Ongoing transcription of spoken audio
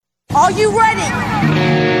Are you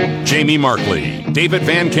ready? Jamie Markley, David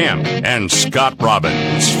Van Camp, and Scott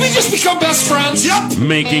Robbins. Did we just become best friends? Yep.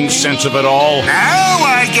 Making sense of it all. Now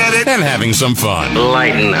I get it. And having some fun.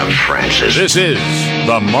 Lighten up, Francis. This is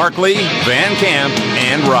the Markley, Van Camp,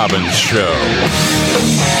 and Robbins Show.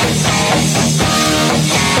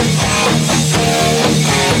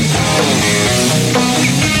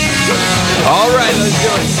 All right, let's do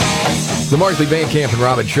it. The Markley, Van Camp, and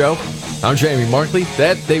Robbins Show. I'm Jamie Markley.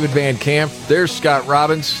 That's David Van Camp. There's Scott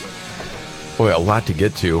Robbins. Boy, a lot to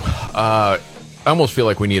get to. I almost feel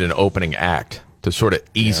like we need an opening act to sort of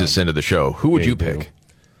ease us into the show. Who would you pick?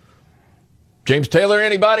 James Taylor,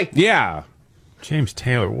 anybody? Yeah. James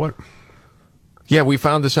Taylor, what? Yeah, we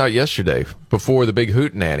found this out yesterday before the big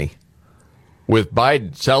hootenanny with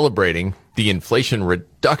Biden celebrating the Inflation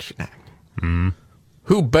Reduction Act. Mm-hmm.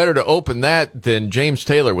 Who better to open that than James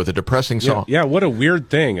Taylor with a depressing song? Yeah, what a weird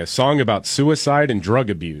thing. A song about suicide and drug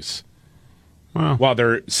abuse. Wow. While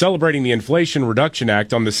they're celebrating the Inflation Reduction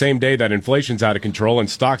Act on the same day that inflation's out of control and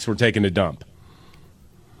stocks were taking a dump.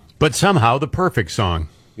 But somehow the perfect song.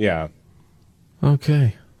 Yeah.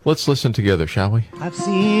 Okay. Let's listen together, shall we? I've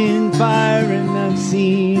seen fire and I've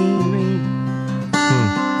seen rain.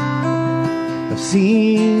 I've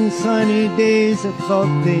seen sunny days I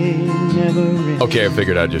thought they'd never end. Okay, I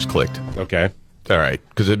figured I just clicked. Okay. All right,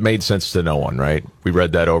 because it made sense to no one, right? We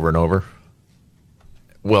read that over and over.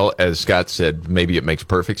 Well, as Scott said, maybe it makes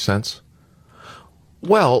perfect sense.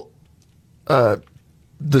 Well, the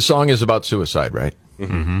song is about suicide, right?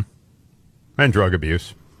 Mm-hmm. And drug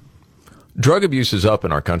abuse. Drug abuse is up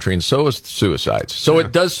in our country, and so is suicides. So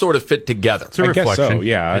it does sort of fit together. It's a reflection. Guess so,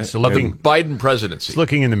 yeah. It's looking, Biden presidency. it's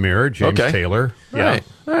looking in the mirror, James Taylor. Yeah.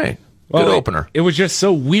 Right. Well, Good opener. It was just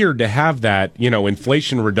so weird to have that,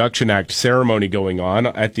 Inflation Reduction Act ceremony going on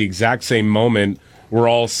at the exact same moment we're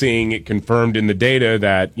all seeing it confirmed in the data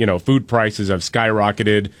that, food prices have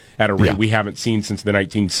skyrocketed at a rate we haven't seen since the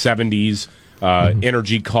 1970s.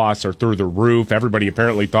 Energy costs are through the roof. Everybody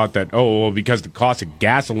apparently thought that, because the cost of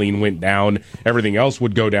gasoline went down, everything else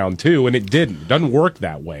would go down too, and it didn't. It doesn't work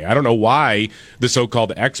that way. I don't know why the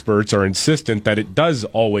so-called experts are insistent that it does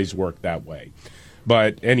always work that way.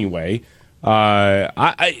 But anyway, part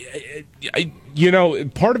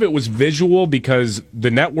of it was visual because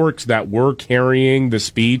the networks that were carrying the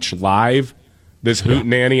speech live, this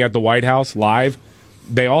hootenanny at the White House live,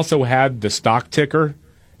 they also had the stock ticker.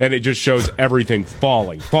 And it just shows everything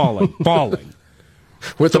falling.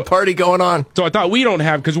 With the party going on. So I thought we don't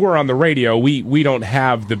have, because we're on the radio, we don't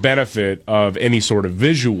have the benefit of any sort of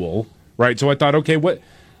visual, right? So I thought, okay,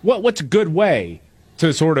 what's a good way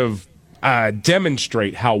to sort of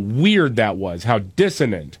demonstrate how weird that was, how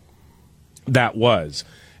dissonant that was?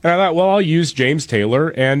 And I thought, well, I'll use James Taylor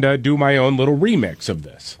and do my own little remix of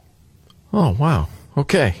this. Oh, wow.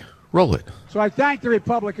 Okay. Roll it. So I thank the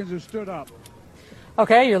Republicans who stood up.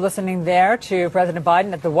 Okay, you're listening there to President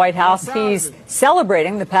Biden at the White House. He's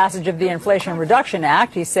celebrating the passage of the Inflation Reduction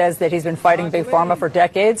Act. He says that he's been fighting Big Pharma for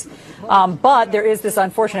decades. But there is this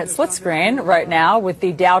unfortunate split screen right now with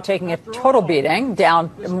the Dow taking a total beating, down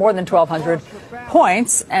more than 1,200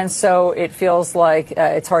 points. And so it feels like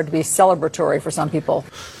it's hard to be celebratory for some people.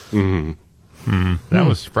 Mm-hmm. That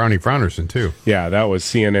was Frowny Frownerson, too. Yeah, that was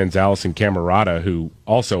CNN's Allison Camerata, who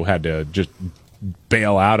also had to just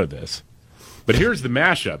bail out of this. But here's the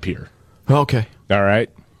mashup here. Okay. All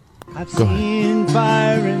right. I've seen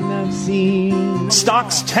fire and I've seen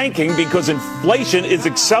stocks tanking because inflation is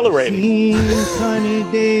accelerating. Sunny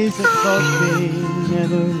days I thought they'd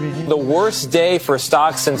never end. The worst day for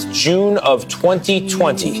stocks since June of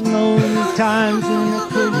 2020. Lonely times when I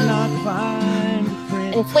could not find a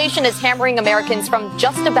friend. Inflation is hammering Americans from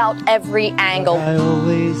just about every angle. I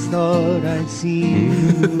always thought I'd see you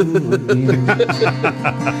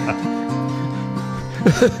again.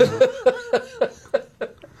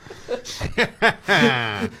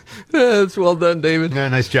 That's well done, David. Yeah,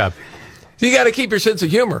 nice job. You got to keep your sense of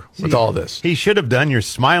humor with all this. He should have done your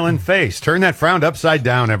smiling face. Turn that frown upside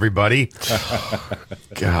down, everybody.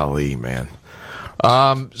 Golly, man.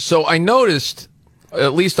 So I noticed,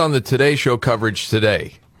 at least on the Today Show coverage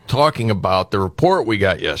today, talking about the report we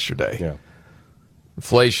got yesterday. Yeah.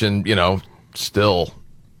 Inflation, still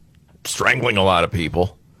strangling a lot of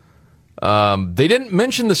people. They didn't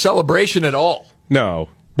mention the celebration at all. No.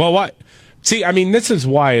 Well, what? See, I mean, this is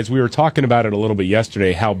why, as we were talking about it a little bit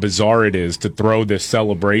yesterday, how bizarre it is to throw this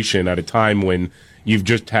celebration at a time when you've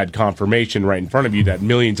just had confirmation right in front of you that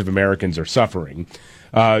millions of Americans are suffering.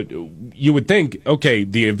 You would think, okay,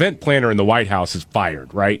 the event planner in the White House is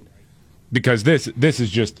fired, right? Because this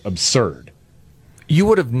is just absurd. You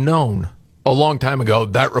would have known a long time ago,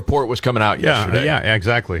 that report was coming out yesterday. Yeah,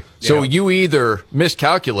 exactly. So you either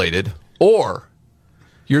miscalculated or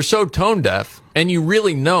you're so tone deaf and you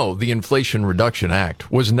really know the Inflation Reduction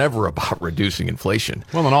Act was never about reducing inflation.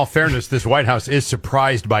 Well, in all fairness, this White House is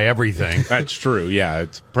surprised by everything. That's true. Yeah,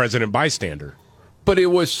 it's President Bystander. But it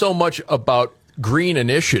was so much about green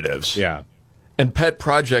initiatives. Yeah. And pet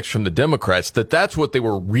projects from the Democrats that's what they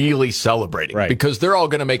were really celebrating. Right. Because they're all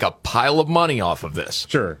going to make a pile of money off of this.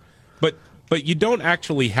 Sure. But you don't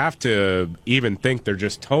actually have to even think they're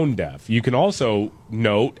just tone deaf. You can also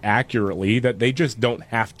note accurately that they just don't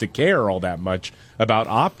have to care all that much about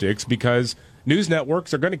optics because news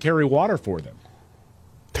networks are going to carry water for them.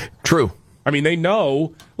 True. I mean, they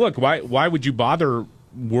know, look, why would you bother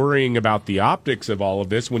worrying about the optics of all of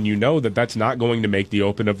this when you know that that's not going to make the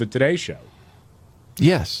open of the Today Show?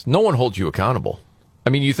 Yes. No one holds you accountable. I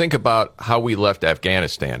mean, you think about how we left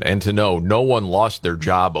Afghanistan and to know no one lost their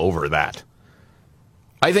job over that.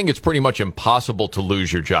 I think it's pretty much impossible to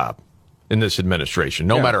lose your job in this administration,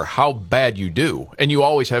 no matter how bad you do. And you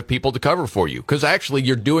always have people to cover for you because actually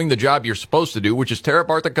you're doing the job you're supposed to do, which is tear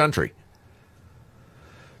apart the country.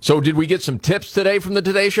 So did we get some tips today from the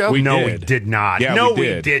Today Show? We did not. Yeah, no,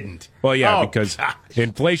 we didn't. Well, yeah, because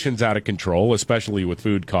inflation's out of control, especially with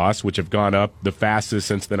food costs, which have gone up the fastest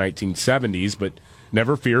since the 1970s. But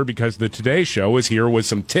never fear, because the Today Show is here with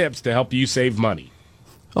some tips to help you save money.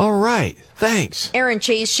 All right. Thanks. Aaron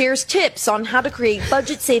Chase shares tips on how to create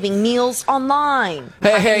budget-saving meals online.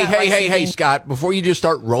 Hey, Scott, before you just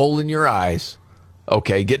start rolling your eyes,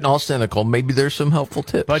 okay, getting all cynical, maybe there's some helpful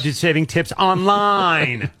tips. Budget-saving tips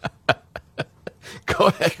online. Go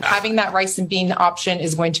ahead. Having that rice and bean option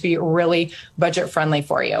is going to be really budget-friendly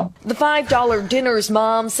for you. The $5 dinner's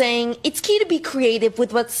mom saying it's key to be creative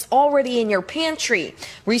with what's already in your pantry.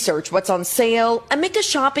 Research what's on sale and make a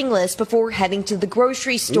shopping list before heading to the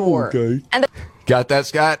grocery store. Okay. And Got that,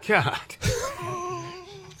 Scott? God.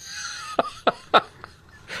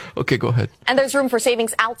 Okay, go ahead. And there's room for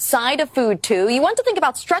savings outside of food, too. You want to think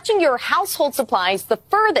about stretching your household supplies the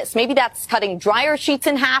furthest. Maybe that's cutting dryer sheets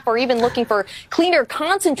in half or even looking for cleaner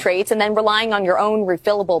concentrates and then relying on your own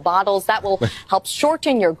refillable bottles. That will help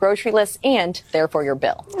shorten your grocery list and therefore your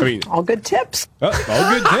bill. I mean, all good tips. All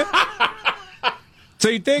good tips. So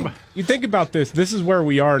you think about this. This is where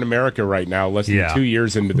we are in America right now, less than 2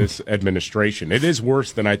 years into this administration. It is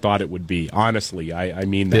worse than I thought it would be. Honestly, I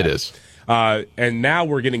mean that. It is. And now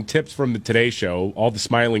we're getting tips from the Today Show, all the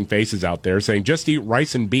smiling faces out there saying just eat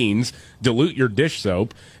rice and beans, dilute your dish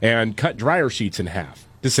soap, and cut dryer sheets in half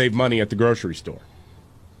to save money at the grocery store.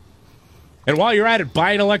 And while you're at it,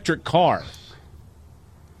 buy an electric car.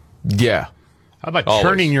 Yeah. How about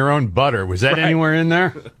churning your own butter? Was that anywhere in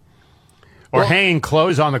there? Or hanging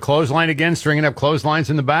clothes on the clothesline again, stringing up clotheslines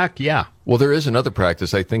in the back? Yeah. Well, there is another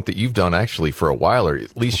practice I think that you've done actually for a while, or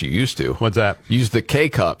at least you used to. What's that? Use the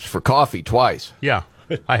K-cups for coffee twice. Yeah,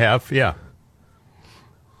 I have, yeah.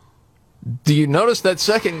 Do you notice that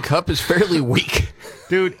second cup is fairly weak?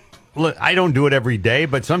 Dude, look, I don't do it every day,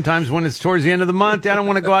 but sometimes when it's towards the end of the month, I don't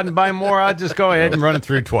want to go out and buy more. I'll just go ahead and run it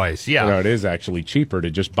through twice. Yeah. You know, it is actually cheaper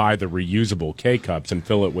to just buy the reusable K-cups and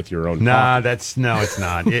fill it with your own coffee. It's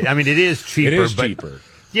not. I mean, it is cheaper. It is but cheaper.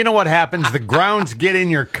 You know what happens? The grounds get in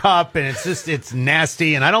your cup, and it's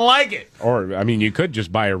nasty, and I don't like it. Or, I mean, you could just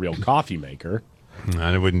buy a real coffee maker.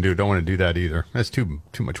 I don't want to do that either. That's too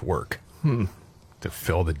much work to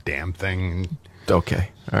fill the damn thing.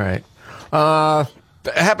 Okay. All right. I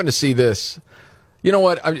happened to see this. You know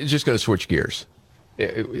what? I'm just going to switch gears.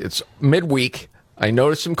 It's midweek. I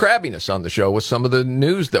noticed some crabbiness on the show with some of the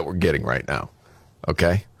news that we're getting right now.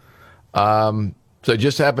 Okay. So I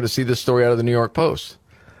just happened to see this story out of the New York Post.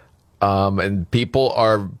 And people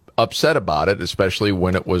are upset about it, especially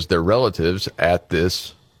when it was their relatives at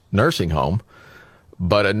this nursing home.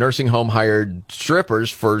 But a nursing home hired strippers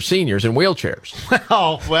for seniors in wheelchairs.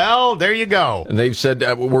 Oh, well, there you go. And they've said,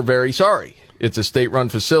 we're very sorry. It's a state-run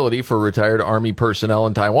facility for retired Army personnel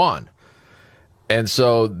in Taiwan. And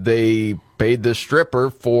so they paid this stripper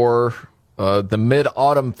for the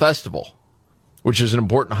Mid-Autumn Festival, which is an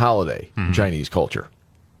important holiday in Chinese culture.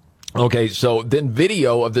 Okay, so then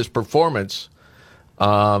video of this performance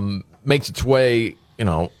makes its way,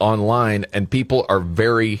 online, and people are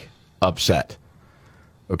very upset.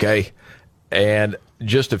 Okay, and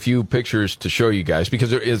just a few pictures to show you guys,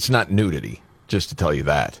 because it's not nudity, just to tell you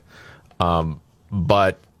that.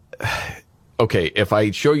 But, okay, if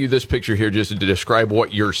I show you this picture here just to describe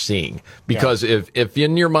what you're seeing, because if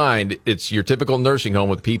in your mind it's your typical nursing home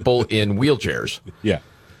with people in wheelchairs. Yeah.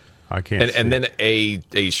 I can't. And then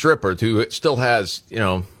a stripper who still has,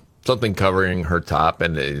 something covering her top,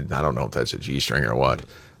 and I don't know if that's a G-string or what.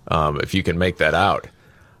 if you can make that out.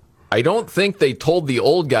 I don't think they told the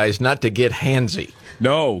old guys not to get handsy.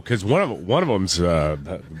 No, because one of them's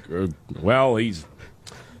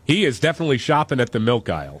he is definitely shopping at the milk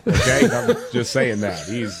aisle. Okay, I'm just saying that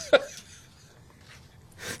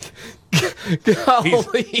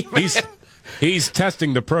he's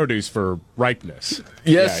testing the produce for ripeness.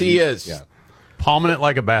 Yes, he is. Yeah. Palming it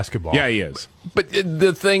like a basketball. Yeah, he is. But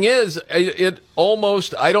the thing is, it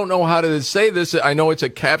almost, I don't know how to say this. I know it's a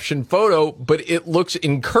caption photo, but it looks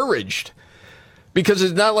encouraged. Because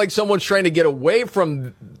it's not like someone's trying to get away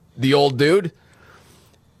from the old dude.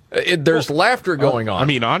 There's laughter going on. I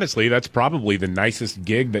mean, honestly, that's probably the nicest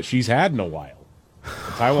gig that she's had in a while.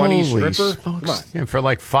 Taiwanese Holy stripper? smokes. Come on. Yeah, for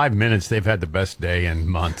like 5 minutes, they've had the best day in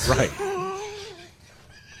months. Right.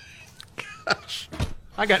 Gosh.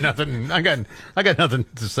 I got nothing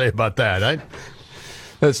to say about that.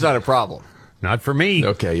 That's not a problem. Not for me.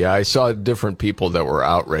 Okay, yeah, I saw different people that were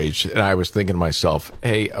outraged, and I was thinking to myself,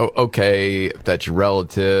 hey, okay, if that's your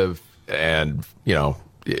relative, and,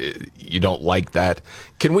 you don't like that.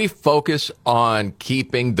 Can we focus on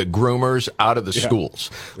keeping the groomers out of the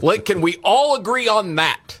schools? Can we all agree on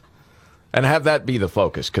that? And have that be the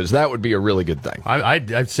focus, because that would be a really good thing.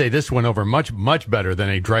 I'd say this went over much, much better than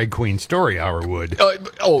a drag queen story hour would. At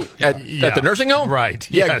the nursing home? Right.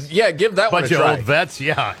 Yeah, yes. yeah, give that one a Bunch try. of old vets,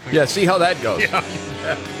 yeah. Yeah, see how that goes. Yeah.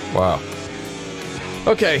 Wow.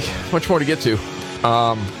 Okay, much more to get to.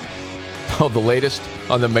 The latest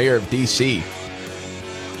on the mayor of D.C.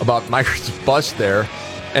 about migrants' bus there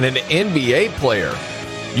and an NBA player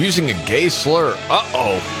using a gay slur.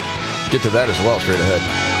 Uh-oh. Get to that as well straight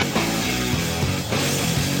ahead.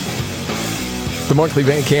 The Markley,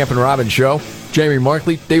 Van Camp, and Robbins Show. Jamie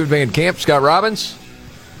Markley, David Van Camp, Scott Robbins.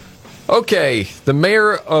 Okay, the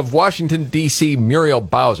mayor of Washington, D.C., Muriel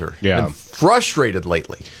Bowser, been frustrated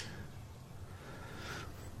lately.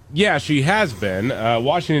 Yeah, she has been.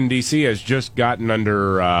 Washington, D.C. has just gotten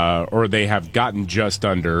under, or they have gotten just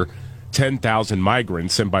under 10,000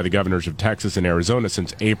 migrants sent by the governors of Texas and Arizona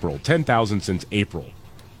since April. 10,000 since April.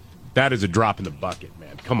 That is a drop in the bucket,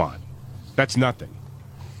 man. Come on. That's nothing.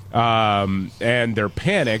 And they're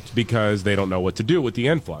panicked because they don't know what to do with the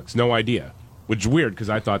influx. No idea. Which is weird because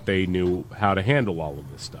I thought they knew how to handle all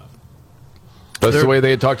of this stuff. That's the way they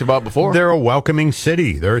had talked about before. They're a welcoming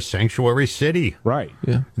city. They're a sanctuary city. Right.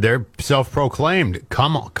 Yeah. They're self-proclaimed.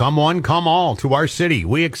 Come one, come all to our city.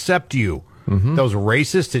 We accept you. Mm-hmm. Those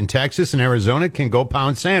racists in Texas and Arizona can go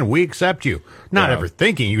pound sand. We accept you. Not ever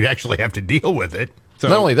thinking you'd actually have to deal with it. So,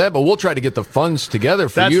 not only that, but we'll try to get the funds together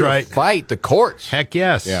for you to fight the courts. Heck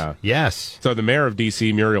yes. Yeah. Yes. So the mayor of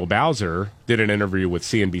D.C., Muriel Bowser, did an interview with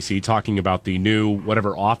CNBC talking about the new,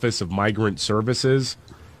 whatever, Office of Migrant Services.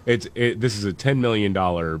 This is a $10 million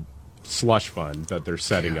slush fund that they're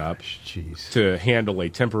setting up to handle a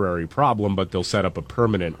temporary problem, but they'll set up a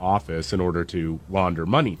permanent office in order to launder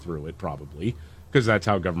money through it, probably, because that's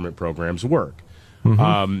how government programs work.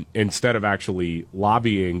 Mm-hmm. Instead of actually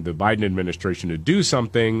lobbying the Biden administration to do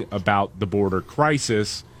something about the border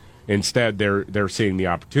crisis, instead they're seeing the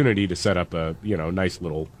opportunity to set up a nice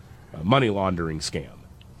little money laundering scam.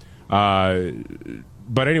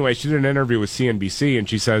 But anyway, she did an interview with CNBC, and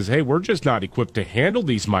she says, hey, we're just not equipped to handle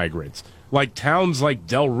these migrants like towns like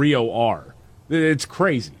Del Rio are. It's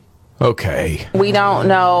crazy. Okay. We don't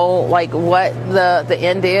know what the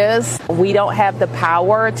end is. We don't have the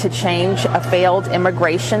power to change a failed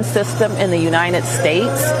immigration system in the United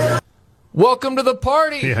States. Welcome to the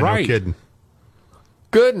party. Yeah, right. No kidding.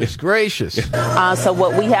 Goodness gracious. So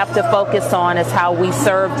what we have to focus on is how we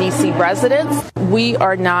serve D.C. residents. We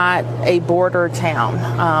are not a border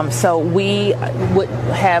town, so we would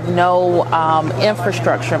have no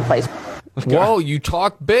infrastructure in place. Whoa, you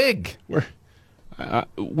talk big.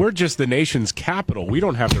 We're just the nation's capital. We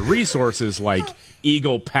don't have the resources like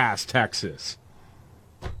Eagle Pass, Texas.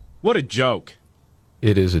 What a joke.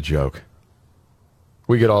 It is a joke.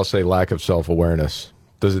 We could all say lack of self-awareness.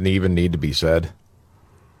 Doesn't even need to be said.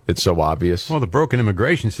 It's so obvious. Well, the broken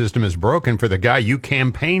immigration system is broken for the guy you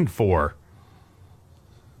campaigned for.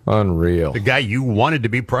 Unreal. The guy you wanted to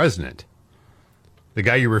be president. The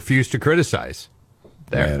guy you refused to criticize.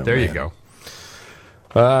 There you go.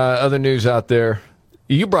 Other news out there.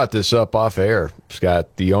 You brought this up off air,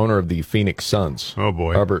 Scott. The owner of the Phoenix Suns. Oh,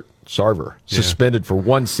 boy. Robert Sarver. Suspended for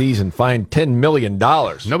one season, fined $10 million.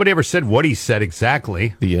 Nobody ever said what he said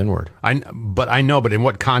exactly. The N-word. But in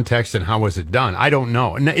what context and how was it done? I don't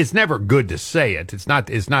know. It's never good to say it. It's not,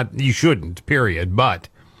 you shouldn't, period. But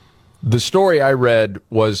the story I read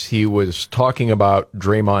was he was talking about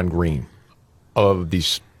Draymond Green of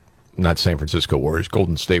these, not San Francisco Warriors,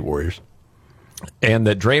 Golden State Warriors. And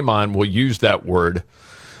that Draymond will use that word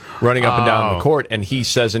running up and down the court, and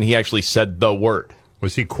he actually said the word.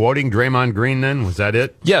 Was he quoting Draymond Green then? Was that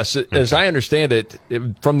it? Yes. As I understand it,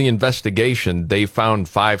 from the investigation, they found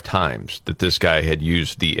 5 times that this guy had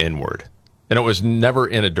used the N-word. And it was never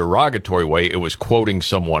in a derogatory way. It was quoting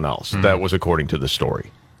someone else. That was according to the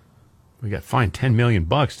story. We got fined $10 million,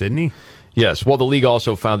 didn't he? Yes. Well, the league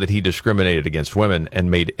also found that he discriminated against women and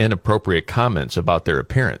made inappropriate comments about their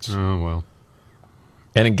appearance. Oh, well.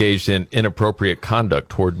 And engaged in inappropriate conduct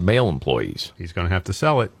toward male employees. He's going to have to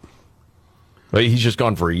sell it. But he's just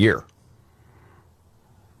gone for a year.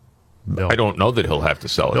 I don't know that he'll have to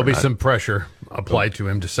sell it. There'll be some pressure applied to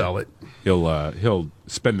him to sell it. He'll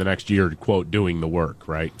spend the next year, quote, doing the work,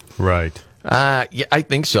 right? Right. Yeah, I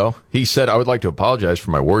think so. He said, "I would like to apologize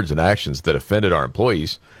for my words and actions that offended our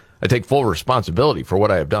employees. I take full responsibility for what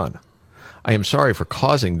I have done. I am sorry for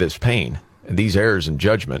causing this pain, and these errors in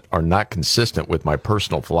judgment are not consistent with my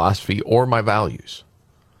personal philosophy or my values."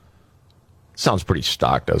 Sounds pretty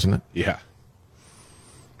stock, doesn't it? Yeah.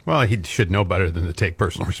 Well, he should know better than to take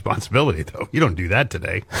personal responsibility, though. You don't do that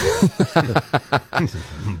today.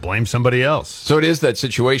 Blame somebody else. So it is that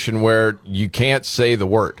situation where you can't say the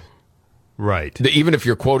word. Right. Even if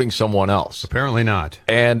you're quoting someone else. Apparently not.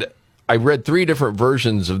 And I read 3 different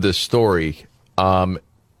versions of this story.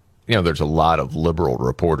 There's a lot of liberal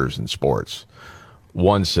reporters in sports.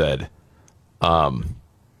 One said,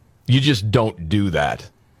 you just don't do that.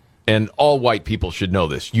 And all white people should know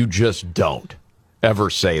this. You just don't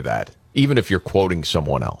ever say that, even if you're quoting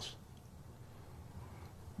someone else.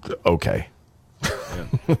 Okay.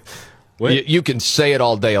 Yeah. You can say it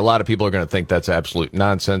all day. A lot of people are going to think that's absolute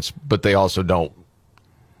nonsense, but they also don't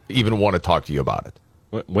even want to talk to you about it.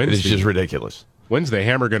 It's just ridiculous. When's the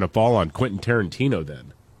hammer going to fall on Quentin Tarantino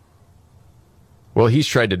then? Well, he's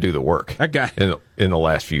tried to do the work. That guy in the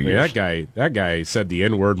last few years. That guy said the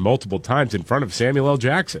N-word multiple times in front of Samuel L.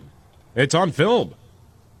 Jackson. It's on film.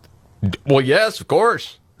 Well, yes, of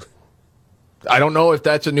course. I don't know if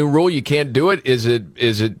that's a new rule. You can't do it. Is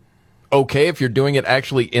it okay if you're doing it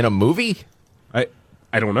actually in a movie? I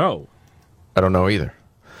don't know. I don't know either.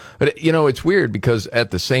 But, it's weird because at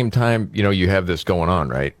the same time, you have this going on,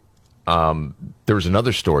 right? There was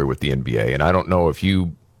another story with the NBA, and I don't know if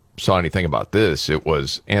you saw anything about this. It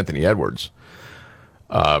was Anthony Edwards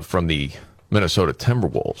from the Minnesota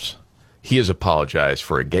Timberwolves. He has apologized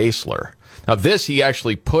for a gay slur. Now, this he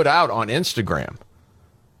actually put out on Instagram.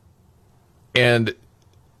 And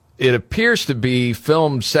it appears to be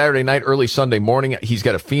filmed Saturday night, early Sunday morning. He's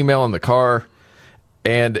got a female in the car.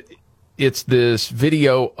 And it's this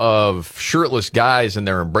video of shirtless guys, and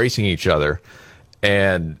they're embracing each other.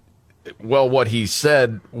 And, well, what he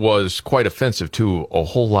said was quite offensive to a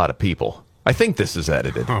whole lot of people. I think this is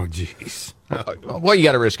edited. Oh, jeez. Well, you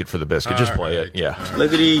got to risk it for the biscuit. Just play it. Yeah.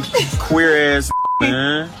 Look at these queer ass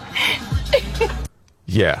man.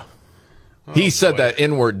 Yeah. He said that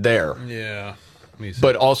N-word there. Yeah.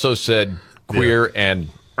 But also said queer and...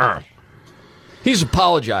 He's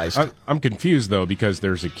apologized. I'm confused, though, because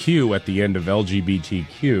there's a Q at the end of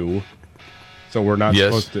LGBTQ. So we're not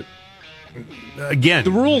supposed to... Again.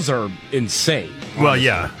 The rules are insane. Well,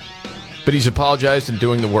 yeah. But he's apologized and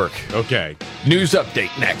doing the work. Okay. News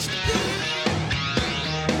update next.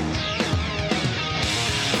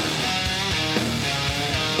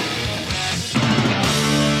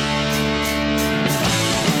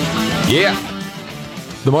 Yeah.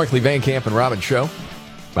 The Markley, Van Camp, and Robbins Show.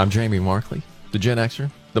 I'm Jamie Markley, the Gen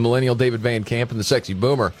Xer, the Millennial David Van Camp, and the Sexy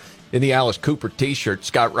Boomer in the Alice Cooper t-shirt,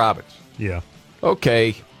 Scott Robbins. Yeah.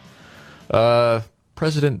 Okay.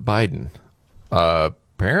 President Biden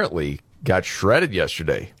apparently got shredded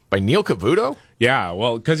yesterday by Neil Cavuto. Yeah,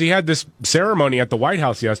 well, because he had this ceremony at the White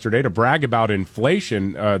House yesterday to brag about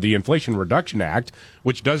inflation, the Inflation Reduction Act,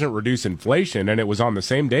 which doesn't reduce inflation. And it was on the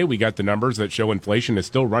same day we got the numbers that show inflation is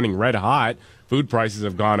still running red hot. Food prices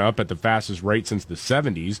have gone up at the fastest rate since the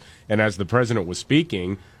 70s. And as the president was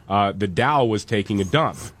speaking, the Dow was taking a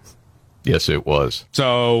dump. Yes, it was.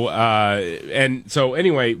 So,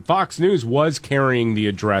 anyway, Fox News was carrying the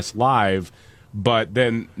address live, but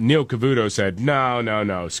then Neil Cavuto said,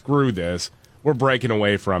 no, screw this. We're breaking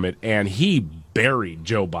away from it, and he buried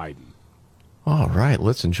Joe Biden. All right,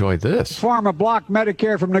 let's enjoy this. Pharma blocked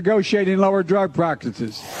Medicare from negotiating lower drug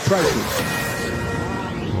prices.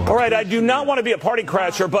 All right, I do not want to be a party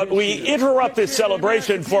crasher, but we interrupt this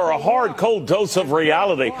celebration for a hard, cold dose of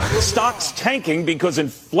reality. Stocks tanking because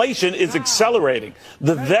inflation is accelerating.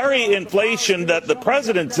 The very inflation that the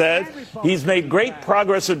president said he's made great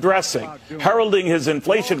progress addressing, heralding his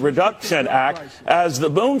Inflation Reduction Act as the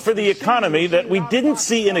boon for the economy that we didn't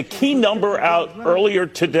see in a key number out earlier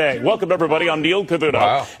today. Welcome, everybody. I'm Neil Cavuto.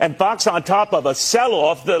 Wow. And Fox on top of a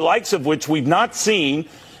sell-off, the likes of which we've not seen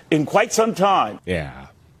in quite some time. Yeah.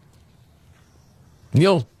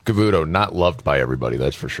 Neil Cavuto, not loved by everybody,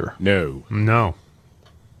 that's for sure. No. No.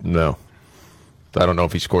 I don't know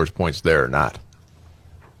if he scores points there or not.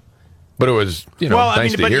 But it was, well,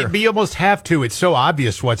 nice to hear. But you almost have to. It's so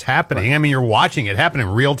obvious what's happening. I mean, you're watching it happen in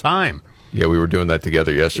real time. Yeah, we were doing that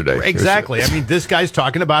together yesterday. Exactly. I mean, this guy's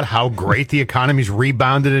talking about how great the economy's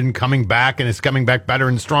rebounded and coming back, and it's coming back better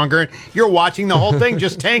and stronger. You're watching the whole thing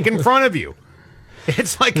just tank in front of you.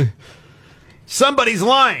 It's like somebody's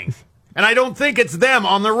lying. And I don't think it's them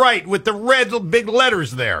on the right with the red big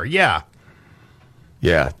letters there. Yeah.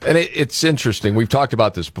 Yeah. And it's interesting. We've talked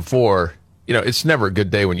about this before. It's never a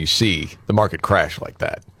good day when you see the market crash like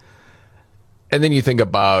that. And then you think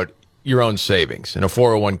about your own savings and a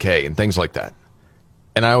 401k and things like that.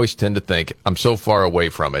 And I always tend to think I'm so far away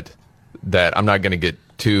from it that I'm not going to get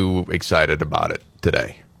too excited about it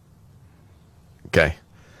today. Okay.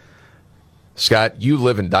 Scott, you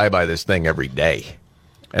live and die by this thing every day.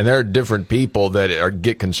 And there are different people that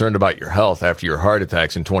get concerned about your health after your heart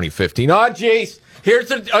attacks in 2015. Oh, jeez.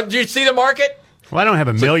 Do you see the market? Well, I don't have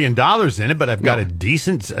 $1 million in it, but I've got a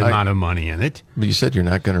decent amount of money in it. But you said you're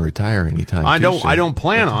not going to retire anytime soon. I don't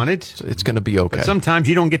plan on it. So it's going to be okay. But sometimes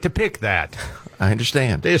you don't get to pick that. I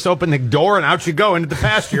understand. They just open the door and out you go into the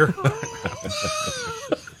pasture.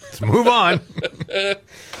 Let's move on.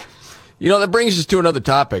 That brings us to another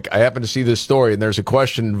topic. I happen to see this story, and there's a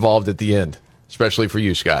question involved at the end, especially for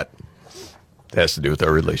you, Scott. It has to do with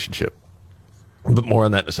our relationship. But more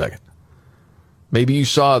on that in a second. Maybe you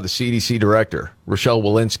saw the CDC director, Rochelle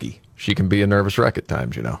Walensky. She can be a nervous wreck at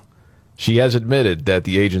times, She has admitted that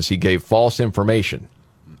the agency gave false information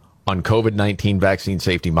on COVID-19 vaccine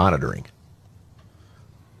safety monitoring.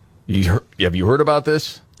 Have you heard about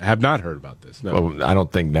this? I have not heard about this, no. Well, I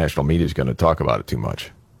don't think national media is going to talk about it too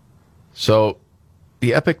much. So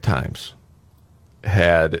the Epoch Times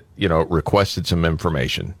had, requested some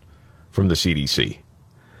information from the CDC.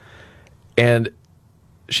 And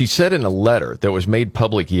she said in a letter that was made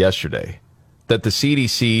public yesterday that the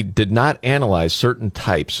CDC did not analyze certain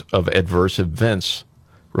types of adverse events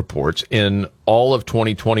reports in all of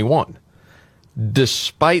 2021,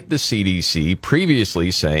 despite the CDC previously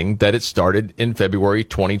saying that it started in February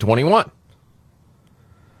 2021.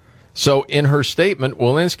 So in her statement,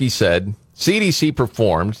 Walensky said, CDC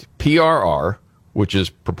performed PRR, which is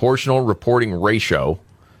proportional reporting ratio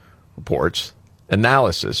reports,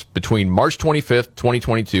 analysis between March 25th,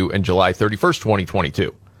 2022 and July 31st,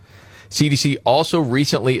 2022. CDC also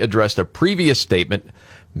recently addressed a previous statement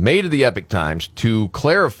made to the Epoch Times to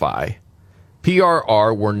clarify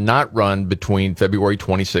PRR were not run between February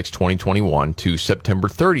 26, 2021 to September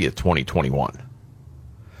 30th, 2021.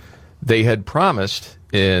 They had promised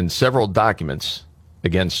in several documents,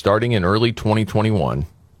 again starting in early 2021,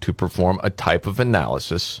 to perform a type of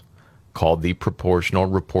analysis called the proportional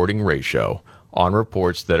reporting ratio on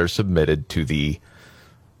reports that are submitted to the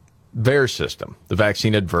VAERS system, the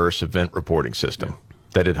Vaccine Adverse Event Reporting System,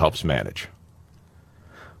 that it helps manage.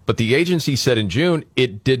 But the agency said in June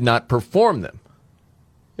it did not perform them.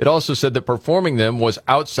 It also said that performing them was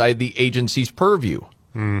outside the agency's purview.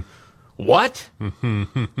 What?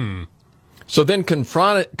 So then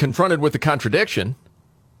confronted with the contradiction,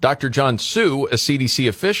 Dr. John Su, a CDC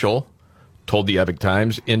official, told the Epoch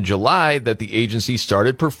Times in July that the agency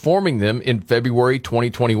started performing them in February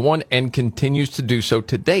 2021 and continues to do so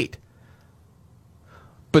to date.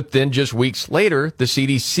 But then just weeks later, the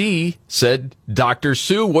CDC said Dr.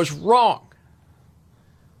 Su was wrong.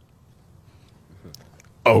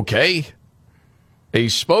 Okay. A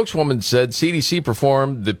spokeswoman said CDC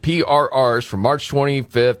performed the PRRs from March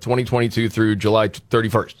 25th, 2022 through July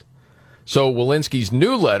 31st. So Walensky's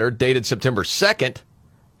new letter dated September 2nd,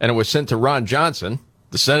 and it was sent to Ron Johnson,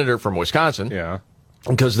 the senator from Wisconsin,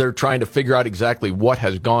 because they're trying to figure out exactly what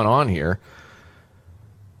has gone on here,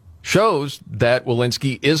 shows that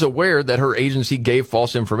Walensky is aware that her agency gave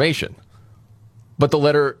false information. But the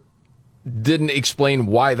letter didn't explain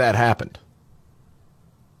why that happened.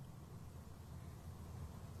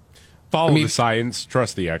 Follow the science,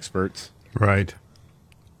 trust the experts. Right.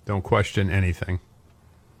 Don't question anything.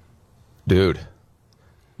 Dude.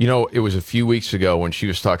 It was a few weeks ago when she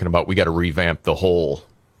was talking about we got to revamp the whole,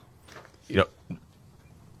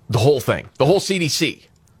 The whole thing, the whole CDC,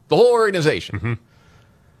 the whole organization. Mm-hmm.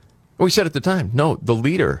 We said at the time, no, the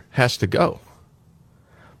leader has to go.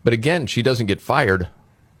 But again, she doesn't get fired.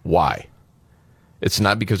 Why? It's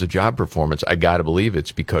not because of job performance. I got to believe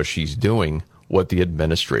it's because she's doing what the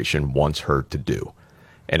administration wants her to do.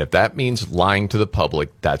 And if that means lying to the public,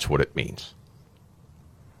 that's what it means.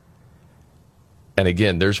 And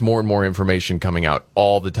again, there's more and more information coming out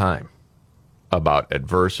all the time about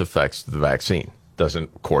adverse effects of the vaccine.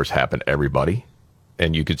 Doesn't, of course, happen to everybody.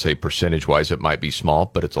 And you could say percentage-wise it might be small,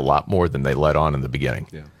 but it's a lot more than they let on in the beginning.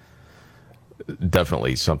 Yeah.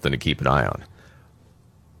 Definitely something to keep an eye on.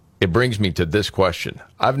 It brings me to this question.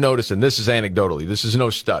 I've noticed, and this is anecdotally, this is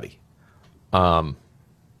no study, but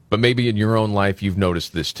maybe in your own life you've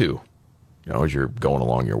noticed this too. You know, as you're going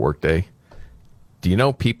along your workday, do you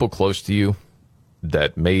know people close to you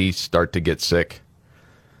that may start to get sick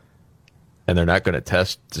and they're not going to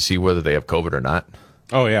test to see whether they have COVID or not?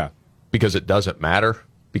 Oh, yeah. Because it doesn't matter,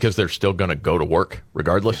 because they're still going to go to work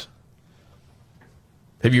regardless.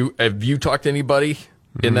 Have you talked to anybody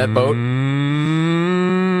in that boat?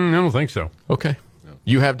 I don't think so. Okay.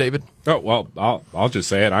 You have, David? Oh, well, I'll just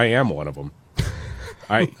say it. I am one of them.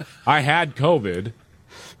 I had COVID.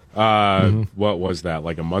 What was that,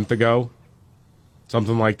 like a month ago?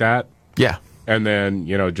 Something like that? Yeah. And then,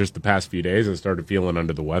 just the past few days, I started feeling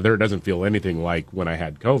under the weather. It doesn't feel anything like when I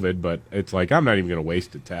had COVID, but it's like I'm not even going to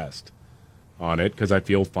waste a test on it because I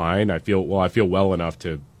feel fine. I feel well enough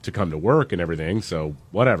to come to work and everything, so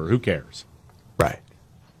whatever. Who cares? Right.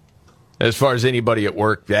 As far as anybody at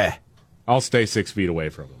work, I'll stay 6 feet away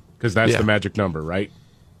from them because that's the magic number, right?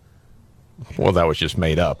 Well, that was just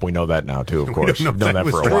made up. We know that now, too, of course. We don't know if that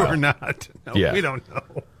was for a true while. or not. No, yeah. We don't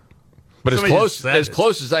know. But as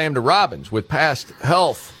close as I am to Robbins with past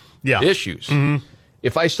health issues,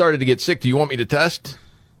 if I started to get sick, do you want me to test?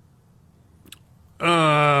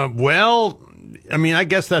 Well, I mean, I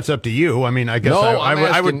guess that's up to you. I mean, I guess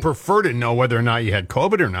I would prefer to know whether or not you had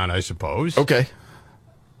COVID or not, I suppose. Okay.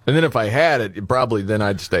 And then if I had it, probably then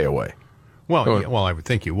I'd stay away. Well, I would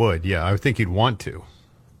think you would. Yeah, I would think you'd want to.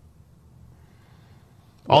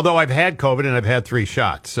 Although I've had COVID and I've had 3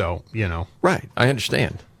 shots, so, Right, I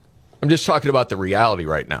understand. I'm just talking about the reality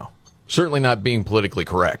right now. Certainly not being politically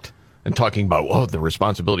correct and talking about, the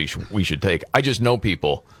responsibility we should take. I just know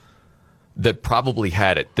people that probably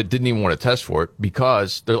had it that didn't even want to test for it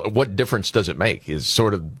because what difference does it make is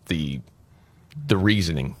sort of the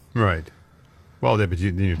reasoning. Right. Well, but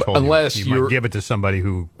you're told unless you might give it to somebody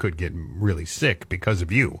who could get really sick because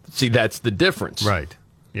of you. See, that's the difference. Right.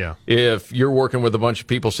 Yeah. If you're working with a bunch of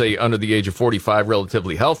people, say, under the age of 45,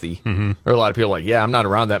 relatively healthy, there are a lot of people like, I'm not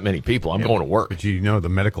around that many people. I'm going to work. But you know the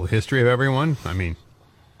medical history of everyone? I mean,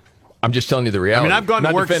 I'm just telling you the reality. I mean, I've gone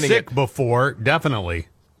to work sick before, definitely.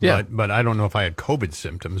 Yeah. But I don't know if I had COVID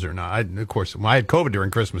symptoms or not. Of course, I had COVID during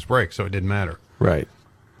Christmas break, so it didn't matter. Right.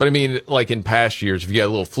 But I mean, like in past years, if you had a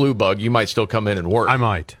little flu bug, you might still come in and work. I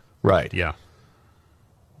might. Right. Yeah.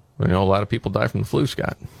 Well, a lot of people die from the flu,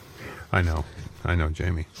 Scott. I know,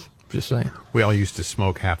 Jamie. Just saying. We all used to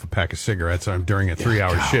smoke half a pack of cigarettes during a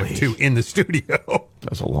 3-hour shift, too, in the studio. That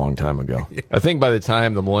was a long time ago. Yeah. I think by the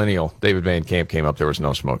time the millennial David Van Camp came up, there was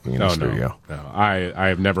no smoking in the studio. No. I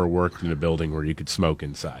have never worked in a building where you could smoke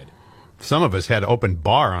inside. Some of us had open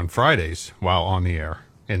bar on Fridays while on the air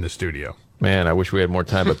in the studio. Man, I wish we had more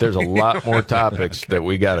time, but there's a lot more topics that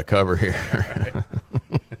we got to cover here.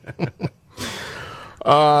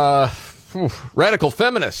 Radical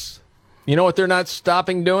feminists. You know what they're not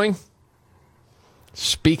stopping doing?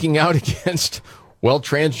 Speaking out against,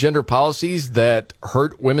 transgender policies that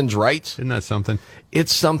hurt women's rights. Isn't that something?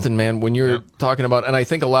 It's something, man, when you're talking about, and I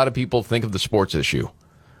think a lot of people think of the sports issue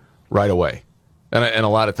right away. And a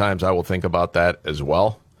lot of times I will think about that as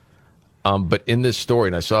well. But in this story,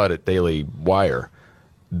 and I saw it at Daily Wire,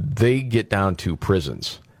 they get down to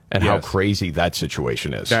prisons and how crazy that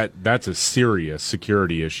situation is. That's a serious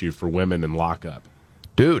security issue for women in lockup.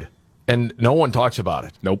 Dude, and no one talks about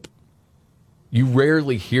it. Nope. You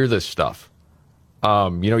rarely hear this stuff.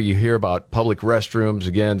 You hear about public restrooms,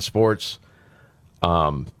 again, sports.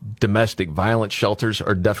 Domestic violence shelters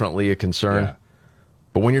are definitely a concern. Yeah.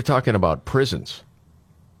 But when you're talking about prisons,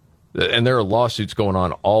 and there are lawsuits going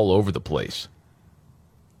on all over the place,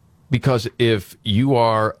 because if you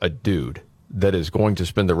are a dude that is going to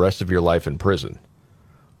spend the rest of your life in prison,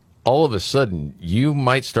 all of a sudden you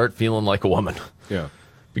might start feeling like a woman. Yeah.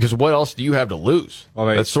 Because what else do you have to lose? Well,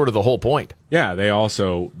 that's sort of the whole point. Yeah, they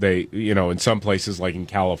in some places like in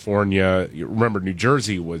California, you remember New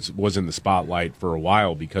Jersey was in the spotlight for a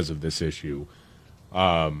while because of this issue.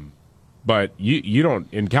 But you don't,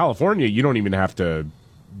 in California, you don't even have to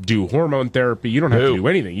do hormone therapy. You don't have to do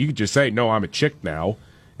anything. You could just say, no, I'm a chick now.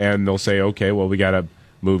 And they'll say, okay, well, we got to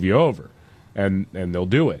move you over. And they'll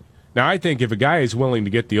do it. Now, I think if a guy is willing to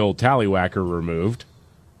get the old tallywhacker removed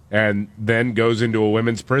and then goes into a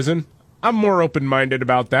women's prison, I'm more open-minded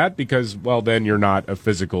about that because, well, then you're not a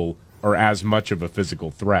physical or as much of a physical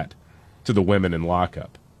threat to the women in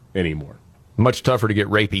lockup anymore. Much tougher to get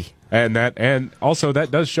rapey. And also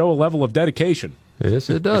that does show a level of dedication. Yes,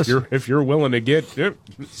 it does. If you're willing to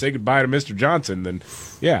say goodbye to Mr. Johnson, then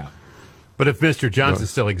yeah. But if Mr. Johnson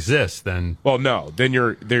still exists, then no, then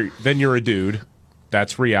you're a dude.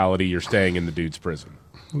 That's reality. You're staying in the dude's prison.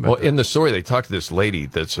 Well, in the story, they talked to this lady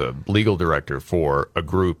that's a legal director for a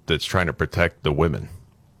group that's trying to protect the women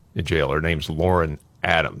in jail. Her name's Lauren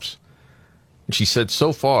Adams. And she said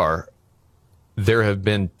so far, there have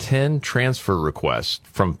been 10 transfer requests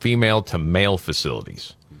from female to male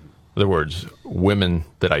facilities. In other words, women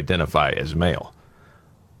that identify as male.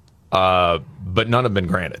 But none have been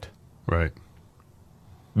granted. Right.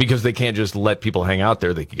 Because they can't just let people hang out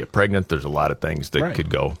there. They could get pregnant. There's a lot of things that could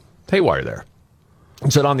go haywire there.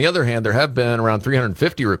 And said, on the other hand, there have been around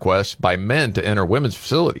 350 requests by men to enter women's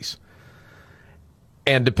facilities.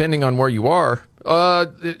 And depending on where you are,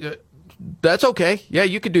 that's okay. Yeah,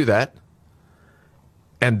 you could do that.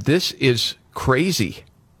 And this is crazy.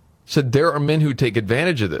 Said there are men who take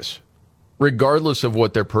advantage of this, regardless of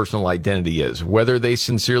what their personal identity is, whether they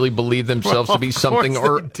sincerely believe themselves to be something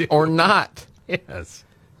or not. Yes.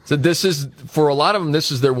 So this is, for a lot of them,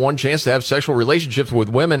 this is their one chance to have sexual relationships with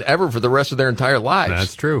women ever for the rest of their entire lives.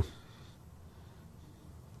 That's true.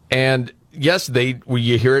 And yes,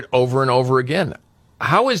 you hear it over and over again.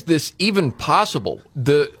 How is this even possible?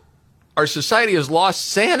 Our society has lost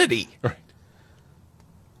sanity. Right.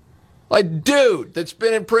 A dude that's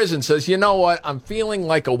been in prison says, you know what, I'm feeling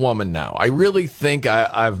like a woman now. I really think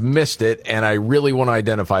I've missed it, and I really want to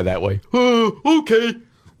identify that way. Okay,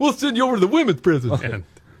 we'll send you over to the women's prison. And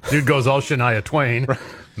dude goes all Shania Twain.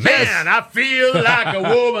 Man, I feel like a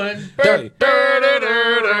woman.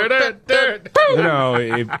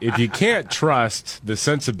 If you can't trust the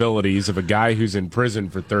sensibilities of a guy who's in prison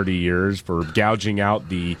for 30 years for gouging out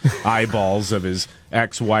the eyeballs of his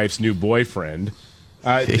ex-wife's new boyfriend,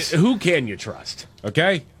 who can you trust?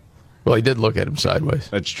 Okay? Well, he did look at him sideways.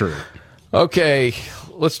 That's true. Okay,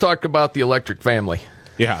 let's talk about the Electric family.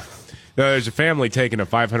 Yeah. There's a family taking a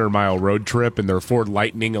 500-mile road trip in their Ford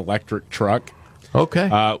Lightning electric truck. Okay.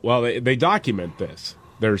 Well, they document this.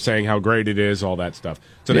 They're saying how great it is, all that stuff.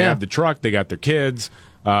 So they have the truck, they got their kids,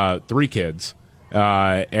 3 kids,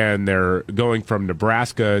 and they're going from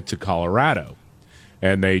Nebraska to Colorado.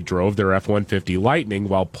 And they drove their F-150 Lightning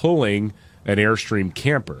while pulling an Airstream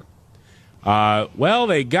camper. Well,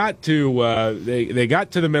 they got to they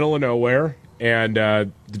got to the middle of nowhere, and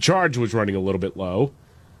the charge was running a little bit low,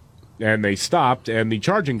 and they stopped, and the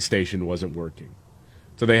charging station wasn't working.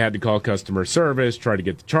 So they had to call customer service, try to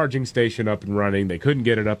get the charging station up and running. They couldn't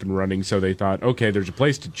get it up and running, so they thought, okay, there's a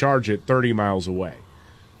place to charge it 30 miles away.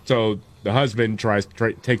 So the husband tries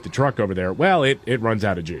to take the truck over there. Well, it runs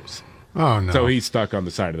out of juice. Oh, no. So he's stuck on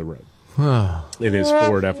the side of the road. In his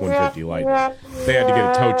Ford F-150 Lightning. They had to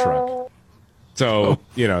get a tow truck. So,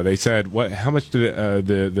 they said, how much did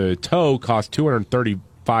the tow cost?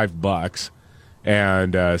 $235,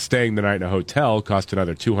 and staying the night in a hotel cost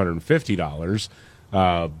another $250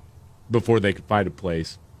 before they could find a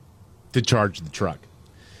place to charge the truck.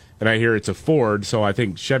 And I hear it's a Ford, so I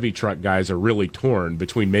think Chevy truck guys are really torn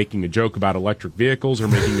between making a joke about electric vehicles or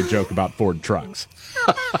making a joke about Ford trucks.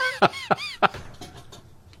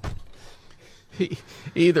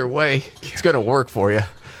 Either way, it's going to work for you.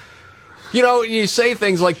 You say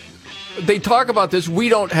things like, they talk about this, we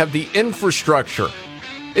don't have the infrastructure.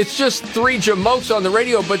 It's just 3 jamokes on the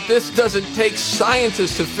radio, but this doesn't take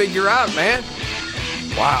scientists to figure out, man.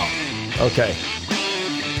 Wow. Okay.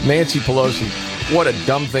 Nancy Pelosi, what a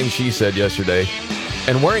dumb thing she said yesterday.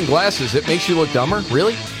 And wearing glasses, it makes you look dumber?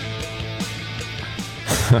 Really?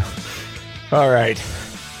 All right.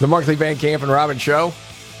 The Markley, Van Camp, and Robbins Show.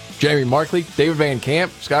 Jamie Markley, David Van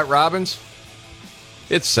Camp, Scott Robbins.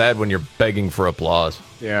 It's sad when you're begging for applause.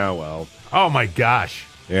 Yeah, well. Oh, my gosh.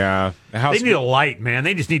 Yeah. They need a light, man.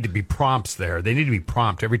 They just need to be prompts there. They need to be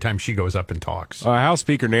prompt every time she goes up and talks. House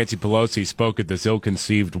Speaker Nancy Pelosi spoke at this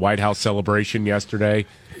ill-conceived White House celebration yesterday.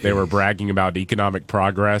 They were bragging about economic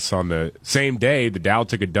progress on the same day the Dow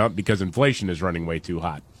took a dump because inflation is running way too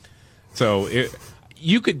hot. So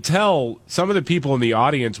you could tell some of the people in the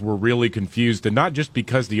audience were really confused, and not just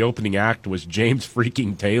because the opening act was James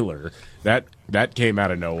freaking Taylor. That came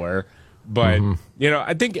out of nowhere. But,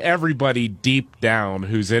 I think everybody deep down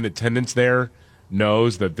who's in attendance there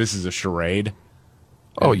knows that this is a charade.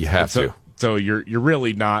 Oh, you have to. So you're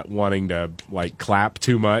really not wanting to like clap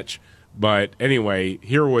too much. But anyway,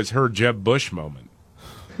 here was her Jeb Bush moment.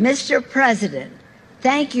 Mr. President,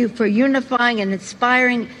 thank you for unifying and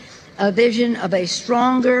inspiring a vision of a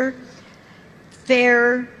stronger,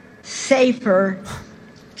 fairer, safer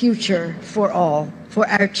future for all, for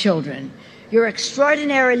our children. Your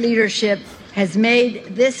extraordinary leadership has made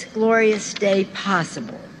this glorious day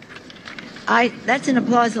possible. That's an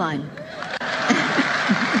applause line.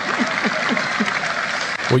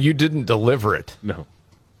 Well, you didn't deliver it. No.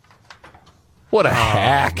 What a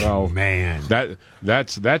hack. Oh, man.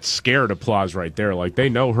 That's scared applause right there. Like, they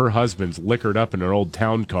know her husband's liquored up in an old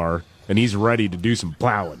town car, and he's ready to do some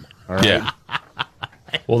plowing. All right? Yeah.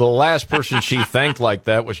 Well, the last person she thanked like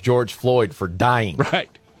that was George Floyd for dying. Right.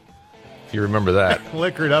 If you remember that.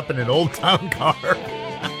 Liquored up in an old town car.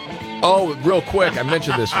 Oh, real quick, I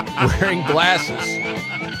mentioned this. Wearing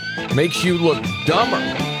glasses makes you look dumber.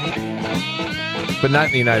 But not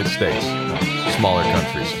in the United States. Smaller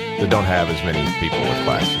countries that don't have as many people with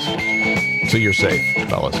glasses. So you're safe,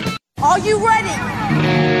 fellas. Are you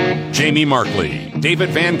ready? Jamie Markley, David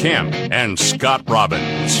Van Camp, and Scott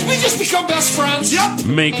Robbins. We just become best friends. Yep.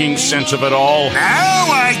 Making sense of it all. Now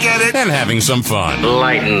I get it. And having some fun.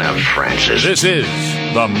 Lighten up, Francis. This is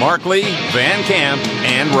the Markley, Van Camp,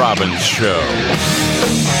 and Robbins Show.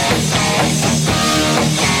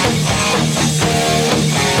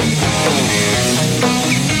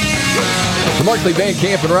 The Markley, Van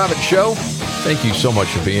Camp, and Robbins Show. Thank you so much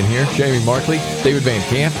for being here. Jamie Markley, David Van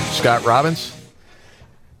Camp, Scott Robbins.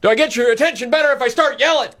 Do I get your attention better if I start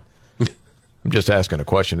yelling? I'm just asking a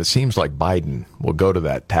question. It seems like Biden will go to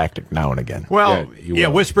that tactic now and again. Well, yeah,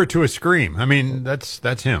 whisper to a scream. I mean, that's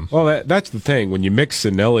him. Well, that's the thing. When you mix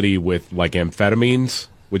senility with like amphetamines,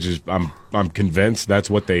 which is I'm convinced that's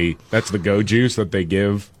the go juice that they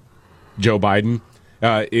give Joe Biden.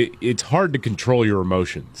 It's hard to control your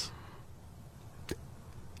emotions.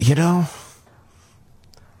 You know,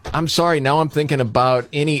 I'm sorry. Now I'm thinking about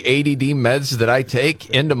any ADD meds that I take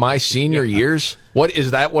into my senior years. What is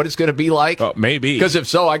that? What it's going to be like? Maybe. Because if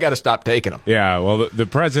so, I got to stop taking them. Yeah. Well, the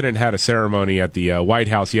president had a ceremony at the White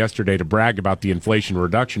House yesterday to brag about the Inflation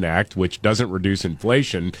Reduction Act, which doesn't reduce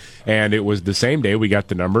inflation. And it was the same day we got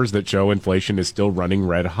the numbers that show inflation is still running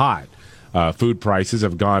red hot. Food prices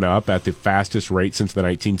have gone up at the fastest rate since the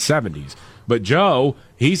 1970s. But Joe,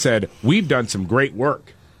 he said, we've done some great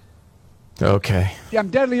work. Okay. Yeah, I'm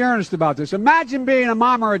deadly earnest about this. Imagine being a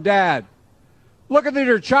mom or a dad. Looking at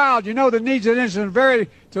your child, you know the needs and interests very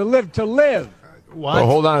to live. What? Well,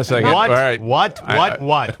 hold on a second. What? All right. What?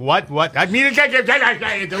 I mean,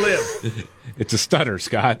 to live. It's a stutter,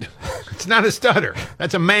 Scott. It's not a stutter.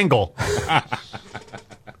 That's a mangle.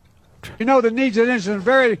 You know the needs and interests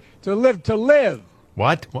very to live.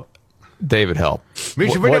 What? David, help.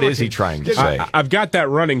 What is he trying to say? I've got that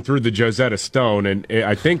running through the Josetta Stone, and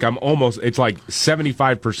I think it's like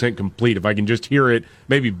 75% complete. If I can just hear it,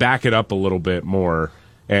 maybe back it up a little bit more.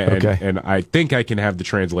 And I think I can have the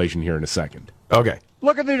translation here in a second. Okay.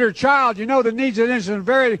 Looking at your child, you know the needs and interests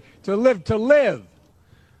very to live.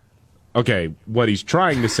 Okay, what he's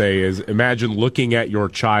trying to say is imagine looking at your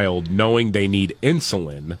child knowing they need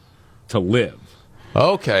insulin to live.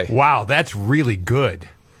 Okay. Wow, that's really good.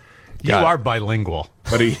 You are bilingual.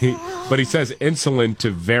 But he says insulin to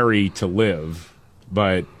vary to live.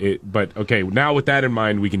 But okay, now with that in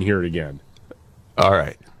mind, we can hear it again. All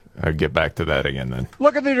right. I'll get back to that again then.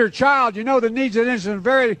 Looking at your child, you know the needs and interests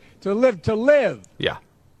very to live. Yeah.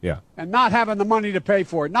 Yeah. And not having the money to pay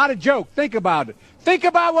for it. Not a joke. Think about it. Think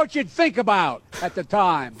about what you'd think about at the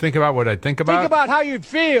time. Think about what I'd think about? Think about how you'd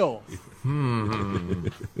feel.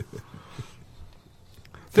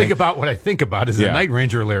 Think about what I think about is a Night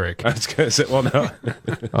Ranger lyric. I was going to say, well, no.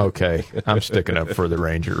 Okay. I'm sticking up for the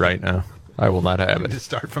Ranger right now. I will not have it. To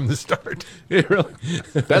start from the start. Really?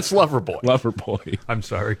 That's Loverboy. Loverboy. I'm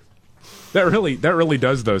sorry. That really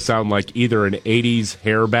does, though, sound like either an 80s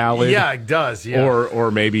hair ballad. Yeah, it does. Yeah. Or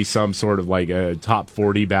maybe some sort of like a top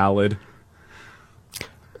 40 ballad.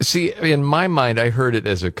 See, in my mind, I heard it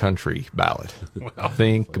as a country ballad. Well,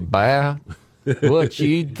 think about what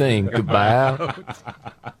you'd think about.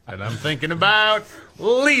 And I'm thinking about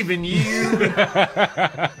leaving you.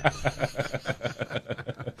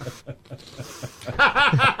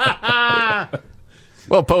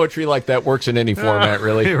 Well, poetry like that works in any format,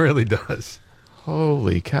 really. It really does.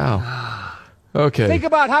 Holy cow. Okay. Think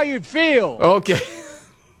about how you'd feel. Okay.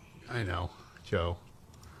 I know, Joe.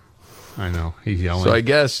 I know. He's yelling. So I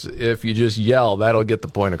guess if you just yell, that'll get the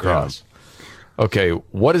point across. Yeah. Okay,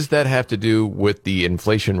 what does that have to do with the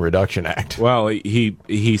Inflation Reduction Act? Well,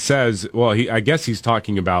 he says, I guess he's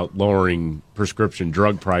talking about lowering prescription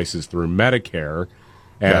drug prices through Medicare,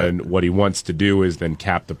 and what he wants to do is then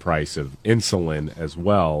cap the price of insulin as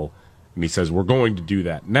well. And he says, we're going to do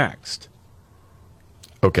that next.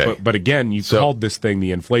 Okay. But again, you called this thing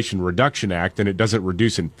the Inflation Reduction Act, and it doesn't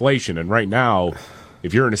reduce inflation. And right now,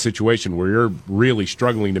 if you're in a situation where you're really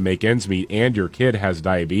struggling to make ends meet and your kid has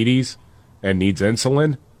diabetes and needs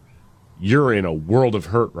insulin, you're in a world of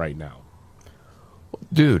hurt right now.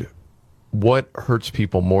 Dude, what hurts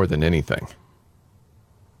people more than anything?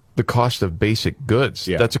 The cost of basic goods.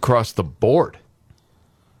 Yeah. That's across the board.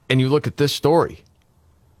 And you look at this story.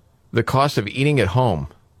 The cost of eating at home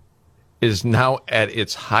is now at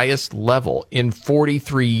its highest level in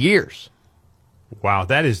 43 years. Wow,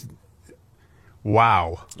 that is...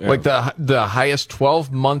 Wow. Like the highest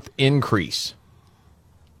 12-month increase.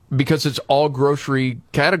 Because it's all grocery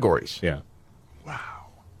categories. Yeah.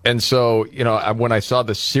 And so, when I saw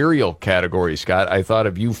the cereal category, Scott, I thought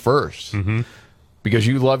of you first. Mm-hmm. Because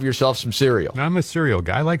you love yourself some cereal. I'm a cereal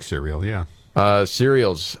guy. I like cereal, yeah.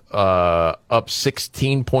 Cereals up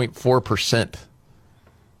 16.4%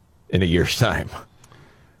 in a year's time.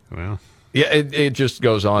 Well. Yeah, it just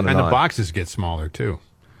goes on and the on. boxes get smaller, too.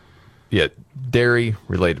 Yeah,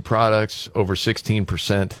 dairy-related products over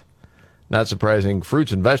 16%. Not surprising.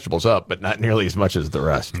 Fruits and vegetables up, but not nearly as much as the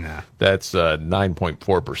rest. Nah. That's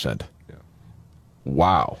 9.4%. Yeah.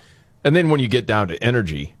 Wow. And then when you get down to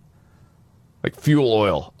energy, like fuel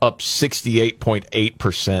oil up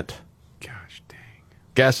 68.8%. Gosh dang.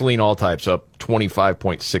 Gasoline, all types, up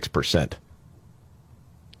 25.6%.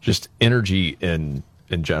 Just energy in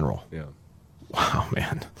general. Yeah. Wow,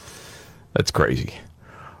 man. That's crazy.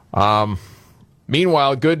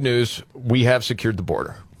 Meanwhile, good news, we have secured the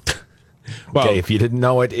border. Well, okay, if you didn't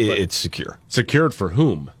know it, it's secure. Secured for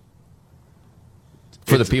whom?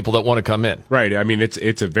 For the people that want to come in. Right. I mean,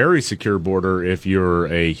 it's a very secure border if you're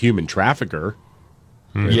a human trafficker.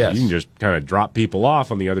 Yes. You can just kind of drop people off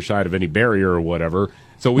on the other side of any barrier or whatever.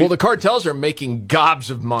 So well, the cartels are making gobs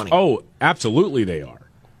of money. Oh, absolutely they are.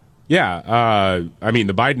 Yeah. I mean,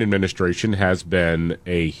 the Biden administration has been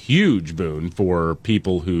a huge boon for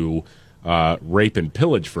people who rape and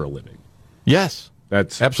pillage for a living. Yes.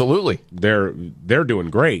 That's absolutely. They're doing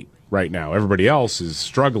great right now. Everybody else is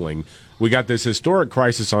struggling. We got this historic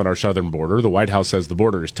crisis on our southern border. The White House says the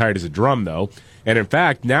border is tight as a drum, though. And in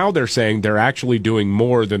fact, now they're saying they're actually doing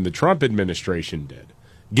more than the Trump administration did.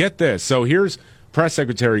 Get this. So here's Press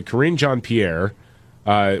Secretary Karine Jean-Pierre.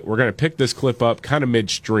 We're going to pick this clip up kind of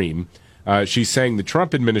midstream. She's saying the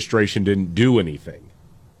Trump administration didn't do anything.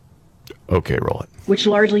 Okay, roll it. Which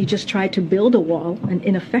largely just tried to build a wall, an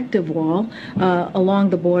ineffective wall, along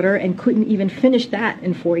the border and couldn't even finish that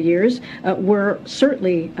in 4 years. We're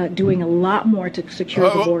certainly doing a lot more to secure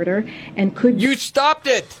the border and could... You stopped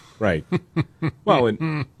it! Right. Well,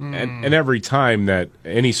 and every time that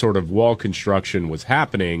any sort of wall construction was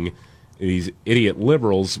happening, these idiot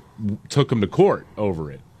liberals took them to court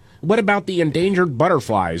over it. What about the endangered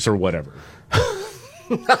butterflies or whatever?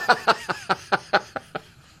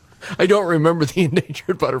 I don't remember the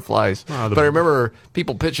endangered butterflies, but I remember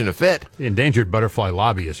people pitching a fit. The endangered butterfly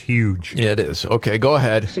lobby is huge. Yeah, it is. Okay, go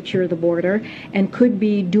ahead. Secure the border and could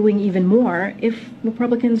be doing even more if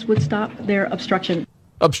Republicans would stop their obstruction.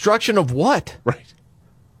 Obstruction of what? Right.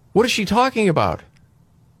 What is she talking about?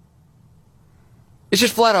 It's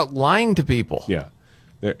just flat out lying to people. Yeah.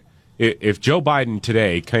 If Joe Biden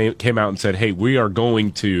today came out and said, hey, we are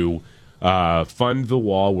going to fund the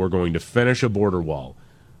wall, we're going to finish a border wall,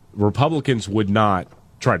 Republicans would not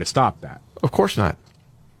try to stop that. Of course not.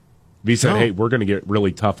 If he said, hey, we're going to get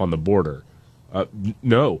really tough on the border.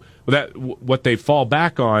 No. What they fall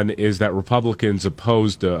back on is that Republicans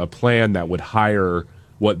opposed a plan that would hire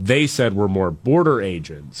what they said were more border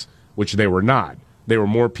agents, which they were not. They were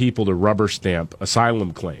more people to rubber stamp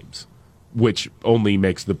asylum claims, which only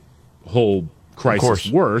makes the whole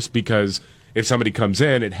crisis worse, because if somebody comes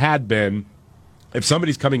in, if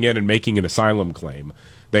somebody's coming in and making an asylum claim,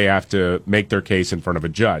 they have to make their case in front of a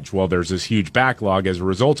judge. Well, there's this huge backlog as a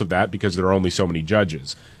result of that because there are only so many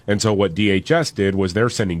judges. And so what DHS did was they're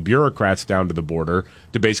sending bureaucrats down to the border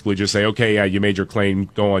to basically just say, okay, yeah, you made your claim,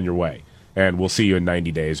 go on your way. And we'll see you in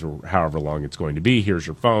 90 days or however long it's going to be. Here's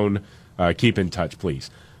your phone. Keep in touch, please.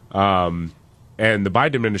 And the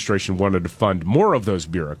Biden administration wanted to fund more of those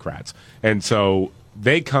bureaucrats. And so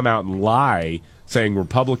they come out and lie saying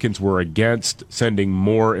Republicans were against sending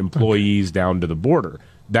more employees down to the border.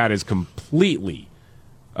 That is completely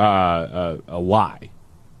a lie.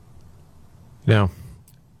 Now,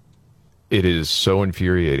 it is so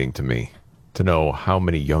infuriating to me to know how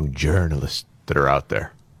many young journalists that are out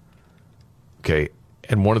there. Okay,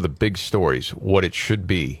 and one of the big stories, what it should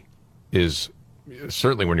be, is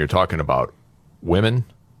certainly when you're talking about women,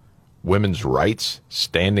 women's rights,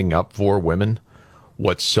 standing up for women,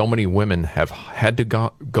 what so many women have had to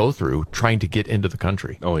go through trying to get into the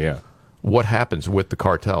country. Oh, yeah. What happens with the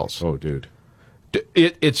cartels? Oh, dude.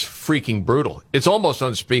 It's freaking brutal. It's almost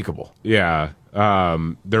unspeakable. Yeah.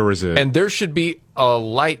 There was And there should be a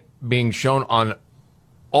light being shown on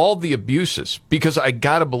all the abuses, because I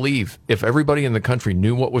got to believe if everybody in the country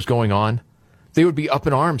knew what was going on, they would be up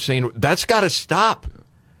in arms saying, that's got to stop.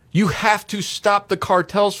 You have to stop the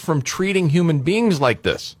cartels from treating human beings like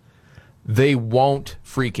this. They won't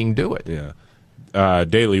freaking do it. Yeah.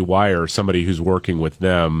 Daily Wire, somebody who's working with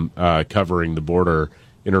them, covering the border,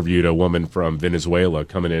 interviewed a woman from Venezuela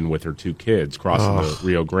coming in with her 2 kids crossing the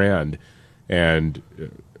Rio Grande. And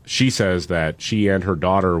she says that she and her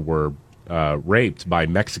daughter were raped by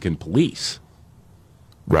Mexican police.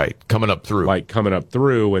 Right, coming up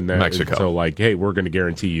through, and then Mexico. So, like, hey, we're going to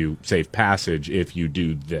guarantee you safe passage if you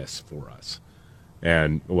do this for us.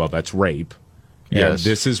 And well, that's rape. Yes. And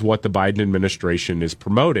this is what the Biden administration is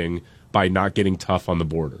promoting by not getting tough on the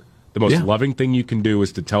border. The most loving thing you can do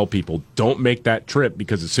is to tell people, don't make that trip,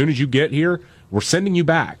 because as soon as you get here, we're sending you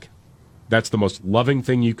back. That's the most loving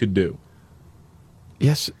thing you could do.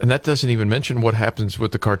 Yes, and that doesn't even mention what happens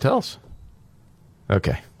with the cartels.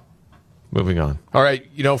 Okay, moving on. All right,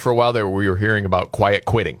 for a while there we were hearing about quiet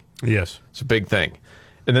quitting. Yes. It's a big thing.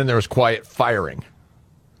 And then there was quiet firing.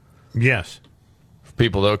 Yes. For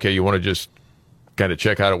people, okay, you want to just kind of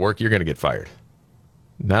check out at work, you're going to get fired.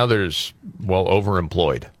 Now there's,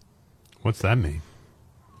 overemployed. What's that mean?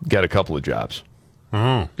 Got a couple of jobs.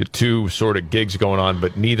 Oh. Get 2 sort of gigs going on,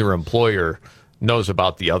 but neither employer knows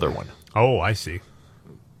about the other one. Oh, I see.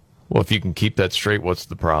 Well, if you can keep that straight, what's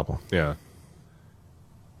the problem? Yeah.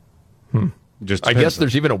 I guess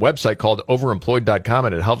there's even a website called overemployed.com,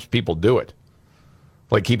 and it helps people do it.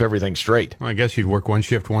 Like, keep everything straight. Well, I guess you'd work one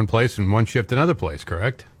shift one place and one shift another place,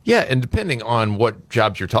 correct? Yeah, and depending on what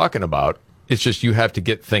jobs you're talking about, it's just you have to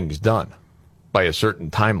get things done by a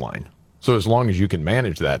certain timeline. So as long as you can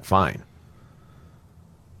manage that, fine.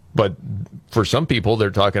 But for some people,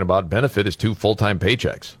 they're talking about benefit is 2 full-time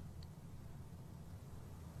paychecks.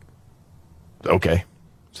 Okay.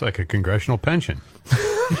 It's like a congressional pension.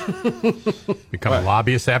 Become a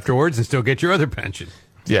lobbyist afterwards and still get your other pension.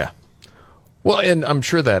 Yeah. Well, and I'm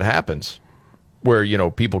sure that happens where,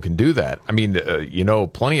 people can do that. I mean,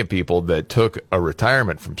 plenty of people that took a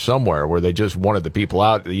retirement from somewhere where they just wanted the people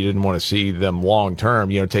out. You didn't want to see them long term,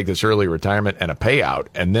 take this early retirement and a payout.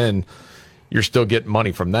 And then you're still getting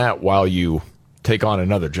money from that while you take on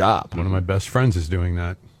another job. One of my best friends is doing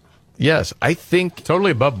that. Yes, I think...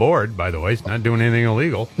 Totally above board, by the way. He's not doing anything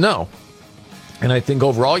illegal. No. And I think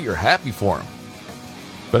overall you're happy for him.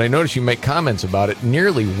 But I notice you make comments about it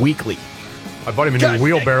nearly weekly. I bought him a new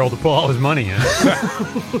wheelbarrow to pull all his money in.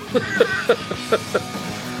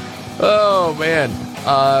 Oh, man.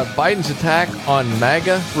 Biden's attack on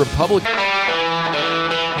MAGA Republic.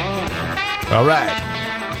 All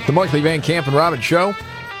right. The Markley, Van Camp, and Robbins Show.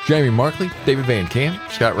 Jamie Markley, David Van Camp,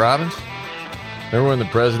 Scott Robbins. Remember when the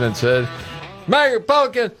president said, MAGA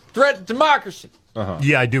Republican threatened democracy?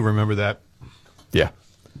 Yeah, I do remember that. Yeah.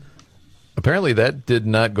 Apparently that did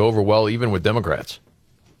not go over well even with Democrats.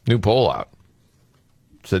 New poll out.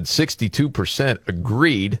 Said 62%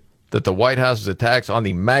 agreed that the White House's attacks on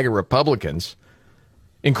the MAGA Republicans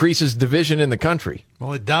increases division in the country.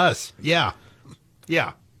 Well, it does. Yeah.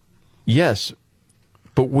 Yeah. Yes.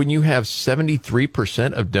 But when you have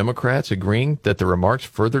 73% of Democrats agreeing that the remarks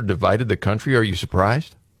further divided the country, are you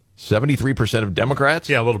surprised? 73% of Democrats?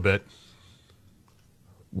 Yeah, a little bit.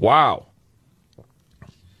 Wow.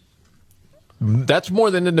 That's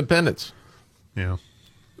more than independents. Yeah.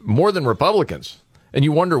 More than Republicans. And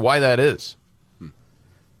you wonder why that is.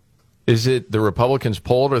 Is it the Republicans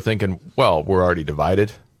polled are thinking, well, we're already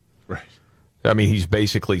divided? Right. I mean, he's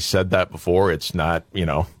basically said that before. It's not,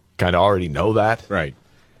 kind of already know that. Right.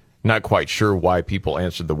 Not quite sure why people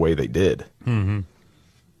answered the way they did. Mm-hmm.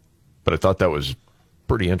 But I thought that was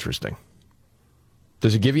pretty interesting.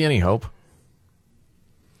 Does it give you any hope?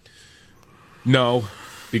 No,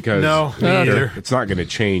 because no, neither. It's not going to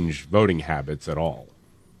change voting habits at all.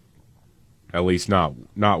 At least not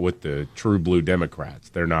with the true blue Democrats.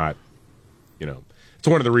 They're not, It's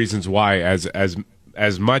one of the reasons why,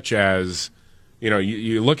 as much as,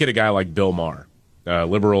 you look at a guy like Bill Maher,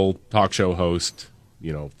 liberal talk show host,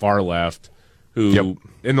 far left, who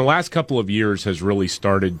in the last couple of years has really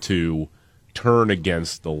started to turn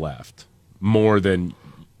against the left more than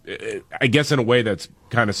I guess in a way that's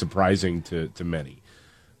kind of surprising to many.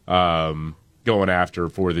 Going after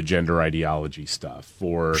for the gender ideology stuff.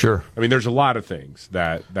 Sure. I mean, there's a lot of things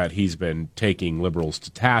that he's been taking liberals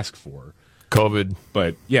to task for. COVID.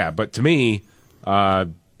 But to me, I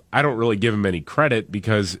don't really give him any credit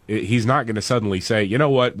because he's not going to suddenly say, you know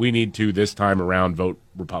what, we need to this time around vote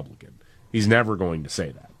Republican. He's never going to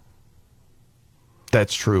say that.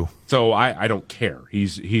 That's true. So I don't care.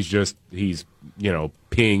 He's peeing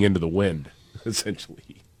into the wind,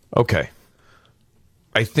 essentially. Okay.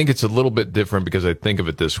 I think it's a little bit different because I think of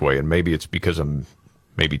it this way, and maybe it's because I'm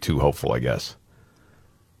maybe too hopeful, I guess.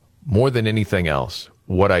 More than anything else,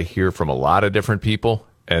 what I hear from a lot of different people,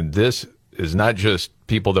 and this is not just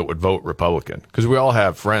people that would vote Republican, because we all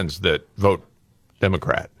have friends that vote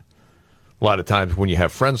Democrat. A lot of times when you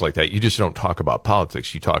have friends like that, you just don't talk about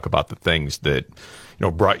politics. You talk about the things that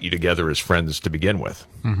brought you together as friends to begin with.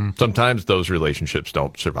 Mm-hmm. Sometimes those relationships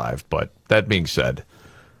don't survive, but that being said,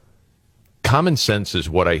 common sense is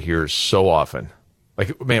what I hear so often.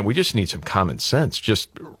 Like, man, we just need some common sense.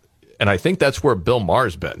 And I think that's where Bill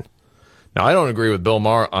Maher's been. Now, I don't agree with Bill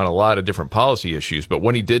Maher on a lot of different policy issues, but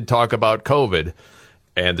when he did talk about COVID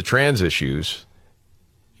and the trans issues,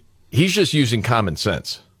 he's just using common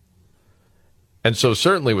sense. And so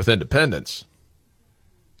certainly with independents,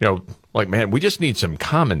 man, we just need some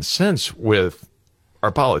common sense with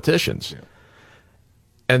our politicians. Yeah.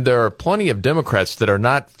 And there are plenty of Democrats that are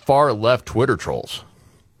not far left Twitter trolls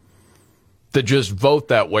that just vote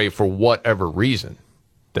that way for whatever reason.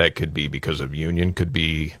 That could be because of union, could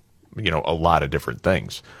be, a lot of different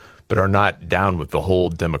things, but are not down with the whole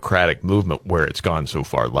Democratic movement where it's gone so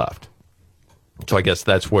far left. So I guess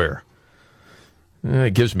that's where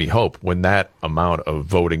it gives me hope when that amount of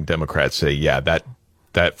voting Democrats say, yeah,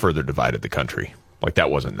 that further divided the country. Like that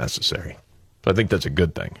wasn't necessary. So I think that's a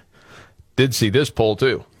good thing. Did see this poll,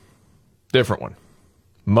 too. Different one.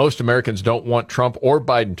 Most Americans don't want Trump or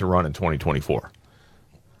Biden to run in 2024.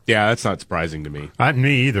 Yeah, that's not surprising to me.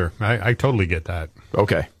 Me either. I totally get that.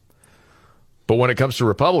 Okay. But when it comes to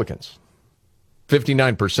Republicans,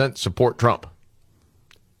 59% support Trump.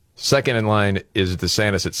 Second in line is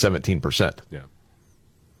DeSantis at 17%. Yeah.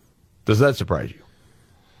 Does that surprise you?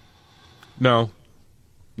 No,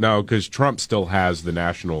 because Trump still has the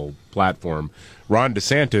national platform. Ron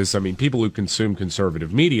DeSantis, I mean, people who consume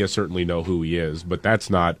conservative media certainly know who he is, but that's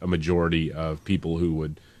not a majority of people who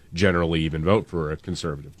would generally even vote for a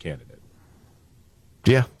conservative candidate.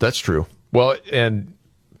 Yeah, that's true. Well, and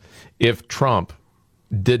if Trump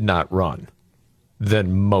did not run,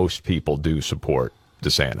 then most people do support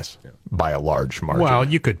DeSantis by a large margin. Well,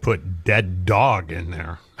 you could put dead dog in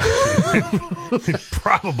there.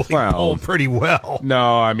 Probably poll pretty well.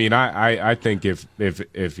 No, I mean, I think if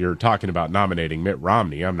you're talking about nominating Mitt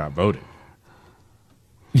Romney, I'm not voting.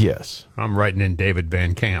 Yes. I'm writing in David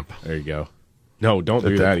Van Camp. There you go. No, don't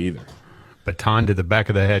do that either. Baton to the back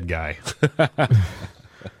of the head guy.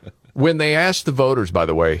 When they asked the voters, by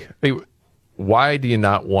the way, hey, why do you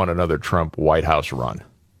not want another Trump White House run?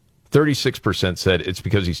 36% said it's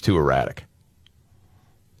because he's too erratic.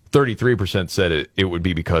 33% said it would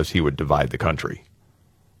be because he would divide the country.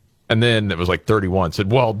 And then it was like 31 said,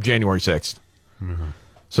 well, January 6th. Mm-hmm.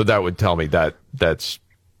 So that would tell me that that's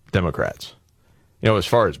Democrats. As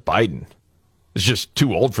far as Biden, it's just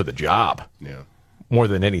too old for the job. Yeah. More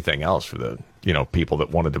than anything else for the, people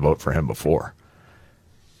that wanted to vote for him before.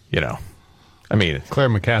 I mean, Claire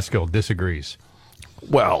McCaskill disagrees.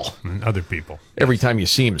 Well, and other people. Every time you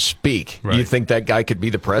see him speak, you think that guy could be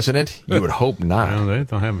the president? You would hope not. No, they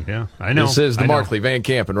don't have him. Yeah, I know. This is the Markley, Van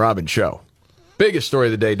Camp, and Robbins Show. Biggest story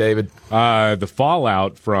of the day, David. The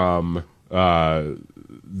fallout from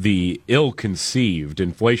the ill-conceived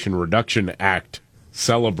Inflation Reduction Act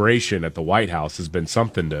celebration at the White House has been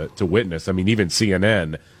something to witness. I mean, even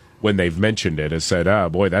CNN, when they've mentioned it, has said, oh,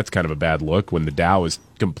 boy, that's kind of a bad look when the Dow is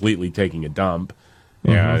completely taking a dump.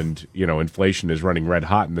 Mm-hmm. And, inflation is running red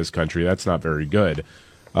hot in this country. That's not very good.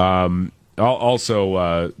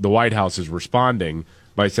 Also, the White House is responding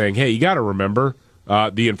by saying, hey, you got to remember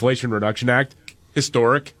the Inflation Reduction Act,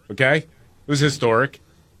 historic, okay? It was historic.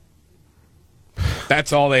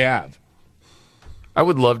 That's all they have. I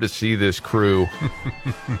would love to see this crew,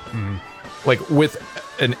 like with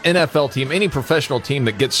an NFL team, any professional team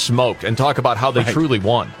that gets smoked and talk about how they truly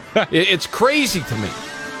won. It's crazy to me.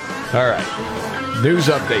 All right. News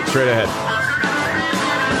update straight ahead.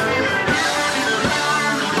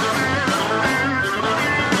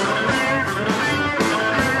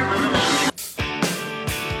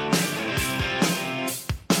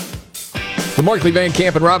 The Markley, Van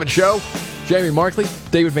Camp, and Robbins Show. Jamie Markley,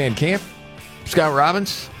 David Van Camp, Scott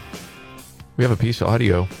Robbins. We have a piece of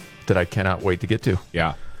audio that I cannot wait to get to.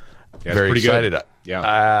 Yeah. It's Very pretty excited. Good. Yeah.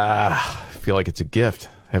 I feel like it's a gift.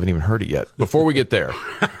 I haven't even heard it yet. Before we get there.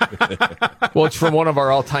 Well, it's from one of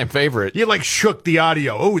our all-time favorite. You like shook the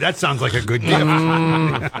audio. Oh, that sounds like a good gift.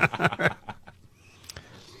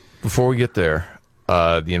 Before we get there,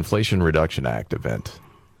 the Inflation Reduction Act event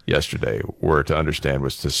yesterday, we're to understand,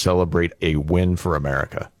 was to celebrate a win for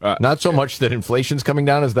America. Not so much that inflation's coming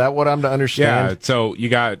down. Is that what I'm to understand? Yeah, so you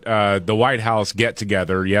got the White House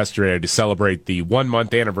get-together yesterday to celebrate the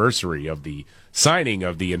 1-month anniversary of the signing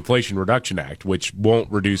of the Inflation Reduction Act, which won't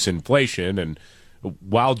reduce inflation. And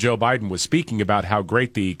while Joe Biden was speaking about how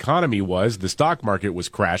great the economy was, the stock market was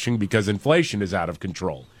crashing because inflation is out of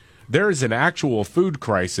control. There is an actual food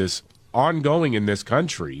crisis ongoing in this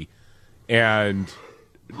country, and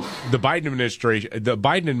the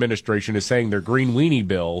Biden administration is saying their green weenie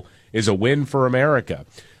bill is a win for America.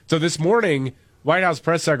 So this morning, White House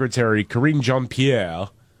Press Secretary Karine Jean-Pierre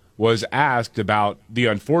was asked about the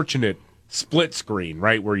unfortunate split screen,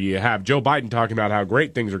 right, where you have Joe Biden talking about how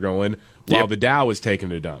great things are going while the Dow is taking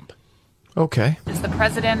a dump. Okay. Is the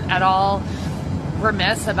president at all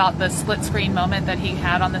remiss about the split screen moment that he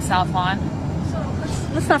had on the South Lawn?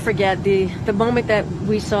 Let's not forget the moment that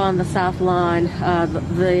we saw on the South Lawn,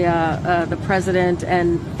 the president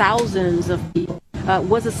and thousands of people,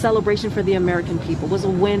 was a celebration for the American people, was a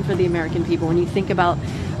win for the American people. When you think about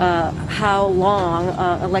how long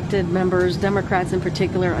elected members, Democrats in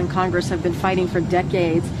particular, and Congress have been fighting for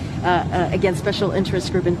decades against special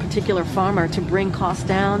interest group, in particular Pharma, to bring costs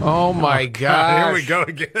down. Oh my gosh. Here we go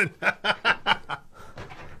again.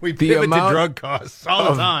 We pivot to drug costs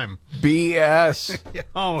all the time. BS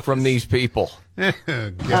from these people.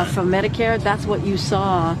 From Medicare, that's what you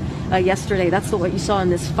saw yesterday. That's what you saw in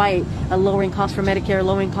this fight: lowering costs for Medicare,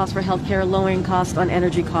 lowering costs for health care, lowering costs on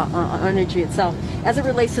energy itself. As it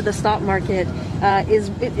relates to the stock market,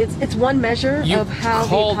 it's one measure of how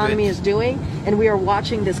the economy is doing, and we are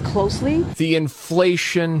watching this closely. The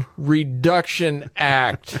Inflation Reduction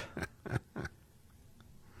Act.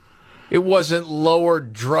 It wasn't Lower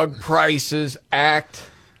Drug Prices Act.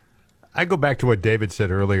 I go back to what David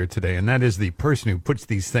said earlier today, and that is the person who puts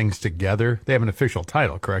these things together. They have an official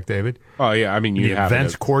title, correct, David? Oh, yeah. I mean, you have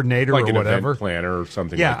events coordinator like or an whatever. Event planner or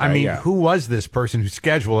something yeah, like that. I mean, who was this person who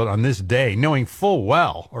scheduled it on this day, knowing full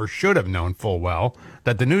well, or should have known full well,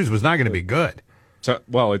 that the news was not going to be good? So,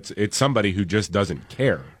 well, it's somebody who just doesn't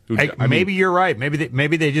care. Maybe you're right.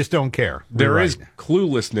 Maybe they just don't care. There is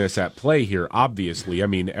cluelessness at play here, obviously. I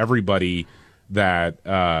mean, everybody that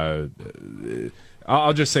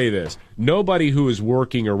I'll just say this. Nobody who is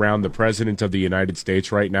working around the President of the United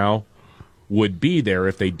States right now would be there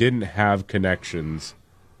if they didn't have connections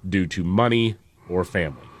due to money or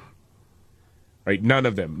family. Right? None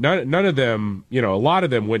of them. None of them, a lot of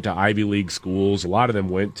them went to Ivy League schools. A lot of them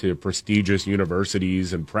went to prestigious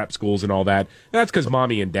universities and prep schools and all that. That's because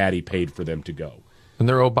mommy and daddy paid for them to go. And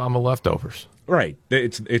they're Obama leftovers. Right.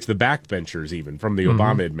 It's the backbenchers even from the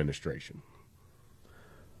Obama administration.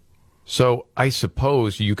 So I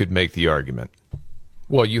suppose you could make the argument.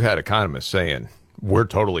 Well, you had economists saying, we're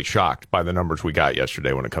totally shocked by the numbers we got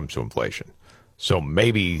yesterday when it comes to inflation. So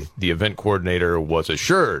maybe the event coordinator was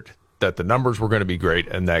assured that the numbers were going to be great,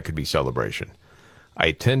 and that could be celebration.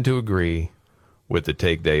 I tend to agree with the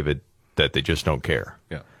take, David, that they just don't care.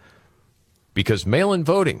 Yeah. Because mail-in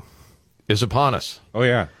voting is upon us. Oh,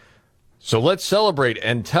 yeah. So let's celebrate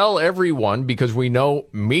and tell everyone, because we know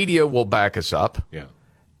media will back us up. Yeah.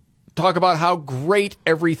 Talk about how great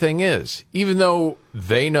everything is. Even though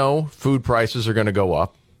they know food prices are going to go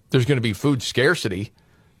up, there's going to be food scarcity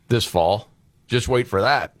this fall. Just wait for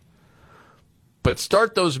that. But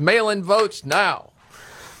start those mail-in votes now.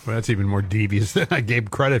 Well, that's even more devious than I gave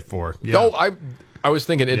credit for. Yeah. No, I was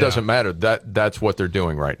thinking it doesn't matter. That's what they're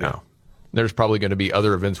doing right now. There's probably going to be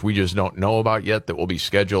other events we just don't know about yet that will be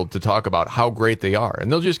scheduled to talk about how great they are.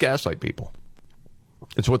 And they'll just gaslight people.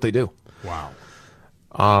 It's what they do. Wow.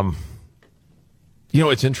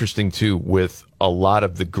 It's interesting, too, with a lot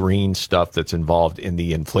of the green stuff that's involved in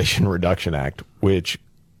the Inflation Reduction Act, which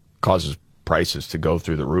causes prices to go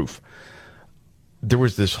through the roof. There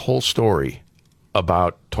was this whole story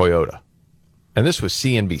about Toyota, and this was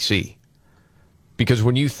CNBC. Because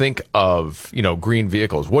when you think of, green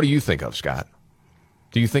vehicles, what do you think of, Scott?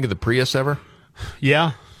 Do you think of the Prius ever?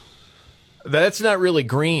 Yeah. That's not really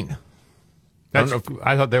green. I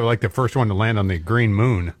thought they were like the first one to land on the green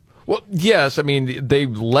moon. Well, yes. I mean, they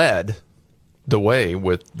led the way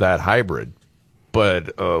with that hybrid.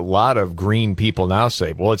 But a lot of green people now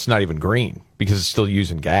say, well, it's not even green because it's still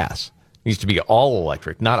using gas. It needs to be all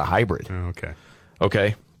electric, not a hybrid. Oh, okay.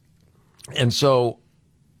 Okay. And so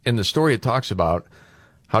in the story, it talks about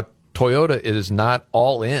how Toyota is not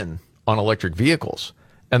all in on electric vehicles,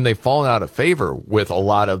 and they've fallen out of favor with a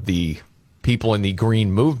lot of the people in the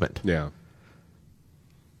green movement. Yeah.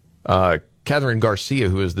 Catherine Garcia,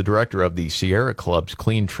 who is the director of the Sierra Club's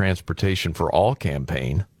Clean Transportation for All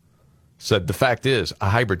campaign, said the fact is a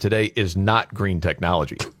hybrid today is not green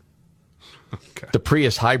technology. Okay. The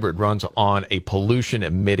Prius hybrid runs on a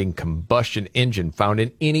pollution-emitting combustion engine found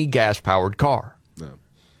in any gas-powered car. No.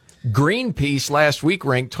 Greenpeace last week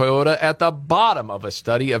ranked Toyota at the bottom of a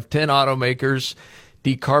study of 10 automakers'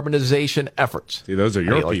 decarbonization efforts. See, those are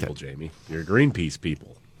your people, Jamie. You're Greenpeace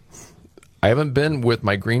people. I haven't been with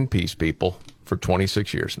my Greenpeace people for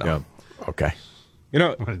 26 years now. Yeah. Okay. You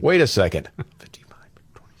know, wait a second. 55,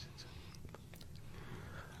 26.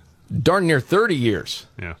 Darn near 30 years.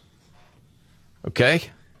 Yeah. Okay.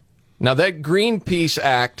 Now that Greenpeace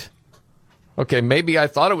Act, okay, maybe I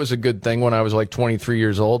thought it was a good thing when I was like 23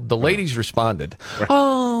 years old. The ladies responded,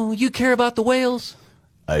 "Oh, you care about the whales?"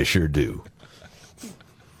 I sure do.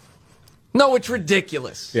 No, it's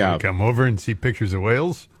ridiculous. Yeah. Come over and see pictures of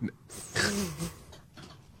whales.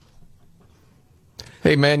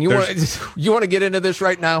 Hey, man, you want to get into this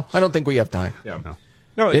right now? I don't think we have time. Yeah.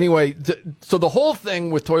 No. Anyway, so the whole thing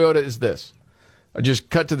with Toyota is this. I just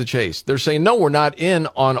cut to the chase. They're saying, no, we're not in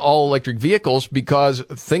on all electric vehicles because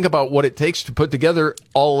think about what it takes to put together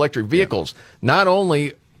all electric vehicles. Yeah. Not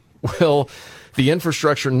only will the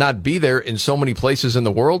infrastructure not be there in so many places in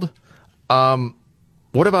the world,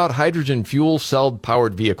 what about hydrogen fuel cell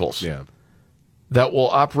powered vehicles? Yeah. That will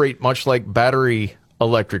operate much like battery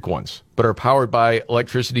electric ones, but are powered by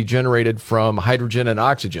electricity generated from hydrogen and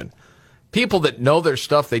oxygen. People that know their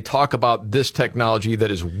stuff, they talk about this technology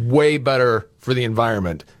that is way better for the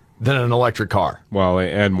environment than an electric car. Well,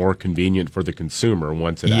 and more convenient for the consumer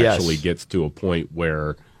once it actually gets to a point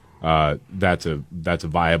where that's a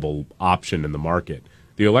viable option in the market.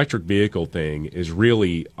 The electric vehicle thing is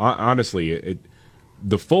really, honestly,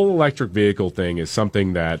 the full electric vehicle thing is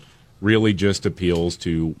something that really just appeals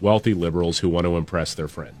to wealthy liberals who want to impress their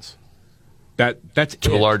friends. That's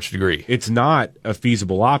to a large degree. It's not a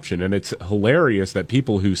feasible option, and it's hilarious that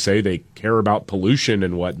people who say they care about pollution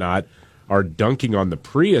and whatnot are dunking on the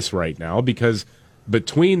Prius right now, because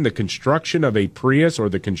between the construction of a Prius or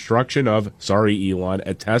the construction of, sorry, Elon,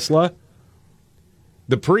 a Tesla,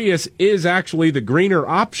 the Prius is actually the greener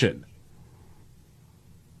option.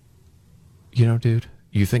 You know, dude,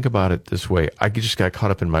 you think about it this way. I just got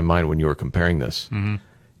caught up in my mind when you were comparing this. Mm-hmm.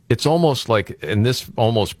 It's almost like, and this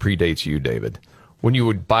almost predates you, David, when you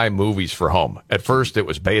would buy movies for home. At first, it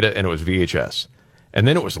was beta and it was VHS. And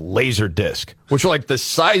then it was Laserdisc, which were like the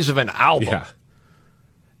size of an album. Yeah.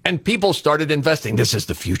 And people started investing. This is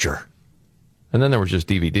the future. And then there were just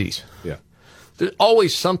DVDs. Yeah. There's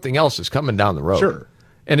always something else is coming down the road. Sure.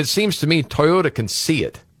 And it seems to me Toyota can see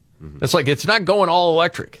it. Mm-hmm. It's like, it's not going all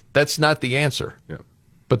electric. That's not the answer. Yeah.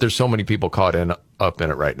 But there's so many people caught up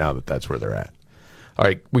in it right now that that's where they're at. All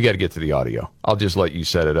right, we got to get to the audio. I'll just let you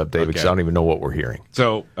set it up, David, because I don't even know what we're hearing.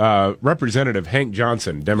 So, Representative Hank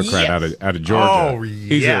Johnson, Democrat out of Georgia. Oh,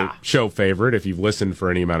 He's a show favorite. If you've listened for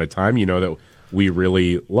any amount of time, you know that we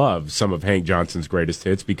really love some of Hank Johnson's greatest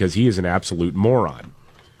hits because he is an absolute moron.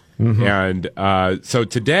 Mm-hmm. And so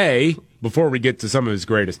today, before we get to some of his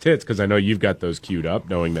greatest hits, because I know you've got those queued up,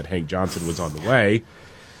 knowing that Hank Johnson was on the way,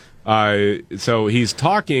 so he's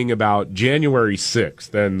talking about January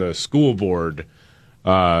 6th and the school board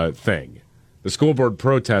thing. The school board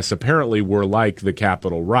protests apparently were like the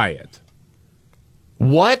Capitol riot.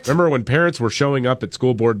 What? Remember when parents were showing up at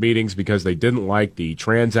school board meetings because they didn't like the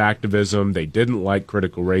trans activism, they didn't like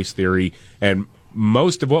critical race theory, and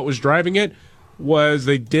most of what was driving it was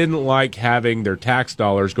they didn't like having their tax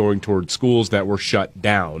dollars going toward schools that were shut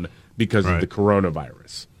down because of the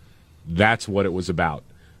coronavirus. That's what it was about.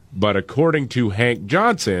 But according to Hank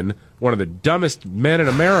Johnson, one of the dumbest men in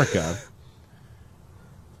America,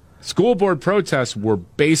 school board protests were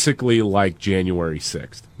basically like January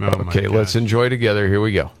 6th. Okay, let's enjoy together. Here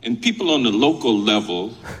we go. And people on the local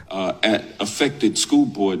level at affected school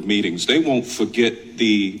board meetings, they won't forget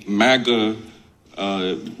the MAGA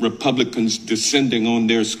Republicans descending on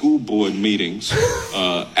their school board meetings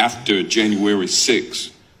after January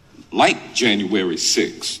 6th. Like January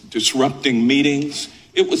 6th, disrupting meetings.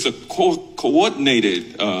 It was a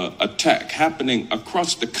coordinated attack happening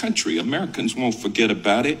across the country. Americans won't forget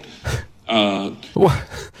about it.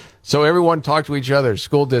 So everyone talked to each other,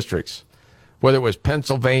 school districts, whether it was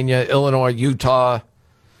Pennsylvania, Illinois, Utah,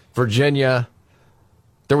 Virginia.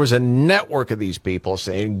 There was a network of these people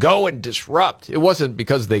saying, go and disrupt. It wasn't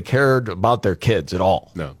because they cared about their kids at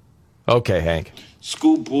all. No. Okay, Hank.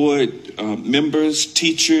 school board members,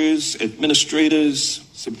 teachers, administrators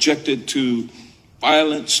subjected to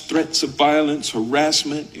violence, threats of violence,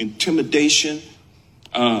 harassment, intimidation.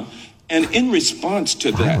 And in response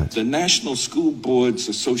to that, the National School Boards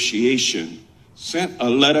Association sent a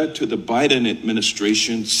letter to the Biden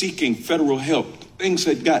administration seeking federal help. Things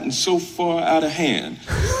had gotten so far out of hand.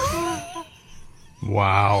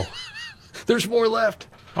 Wow. There's more left.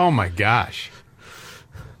 Oh, my gosh.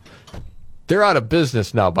 They're out of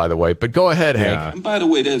business now, by the way, but go ahead, Hank. And by the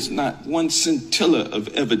way, there's not one scintilla of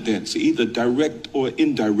evidence, either direct or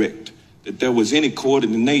indirect, that there was any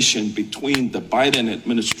coordination between the Biden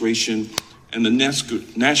administration and the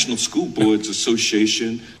National School Boards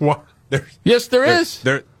Association. What? Yes, there is.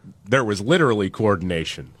 There was literally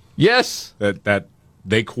coordination. Yes. That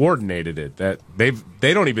they coordinated it. That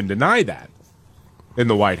they don't even deny that in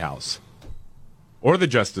the White House or the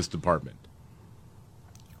Justice Department.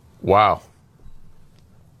 Wow.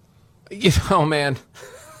 You know, man,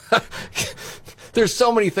 there's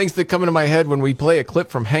so many things that come into my head when we play a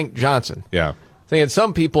clip from Hank Johnson. Yeah. Saying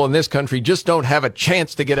some people in this country just don't have a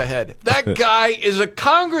chance to get ahead. That guy is a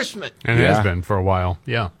congressman. And has been for a while.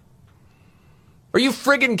 Yeah. Are you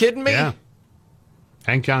friggin' kidding me? Yeah.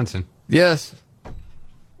 Hank Johnson. Yes.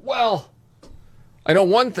 Well, I know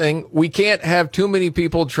one thing. We can't have too many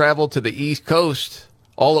people travel to the East Coast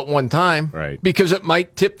all at one time. Right. Because it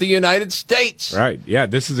might tip the United States. Right. Yeah,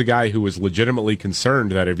 this is a guy who was legitimately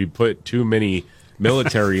concerned that if you put too many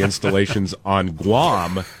military installations on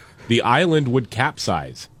Guam, the island would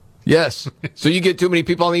capsize. Yes. So you get too many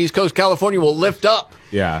people on the East Coast, California will lift up.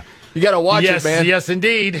 Yeah. You got to watch it, man. Yes,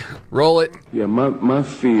 indeed. Roll it. Yeah, my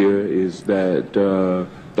fear is that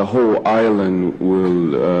the whole island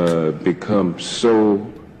will become so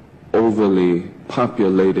overly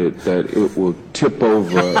populated that it will tip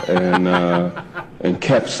over and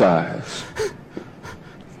capsize.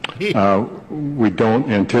 We don't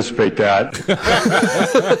anticipate that.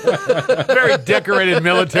 Very decorated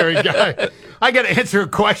military guy. I got to answer a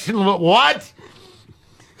question. What?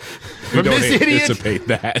 We From don't this idiot? anticipate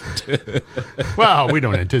that. Well, we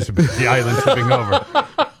don't anticipate the island tipping over.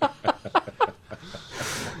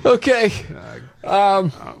 Okay.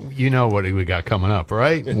 You know what we got coming up,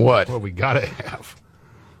 right? What? What we got to have.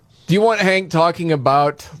 Do you want Hank talking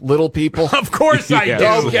about little people? Of course I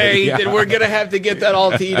do. Okay, then we're going to have to get that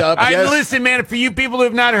all teed up. Yes. Listen, man, for you people who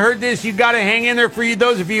have not heard this, you got to hang in there. For you,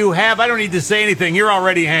 those of you who have, I don't need to say anything. You're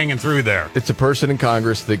already hanging through there. It's a person in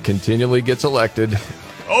Congress that continually gets elected.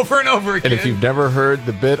 Over and over again. And if you've never heard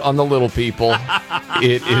the bit on the little people,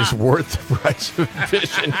 it is worth the price of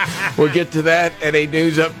admission. We'll get to that at a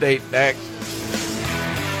news update next.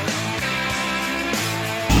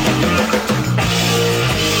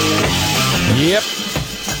 Yep.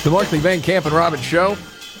 The Markley, Van Camp, and Robbins Show.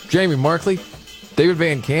 Jamie Markley, David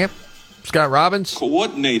Van Camp, Scott Robbins.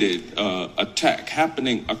 Coordinated attack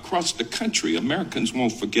happening across the country. Americans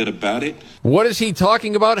won't forget about it. What is he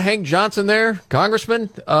talking about? Hank Johnson there, Congressman?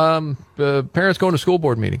 Parents going to school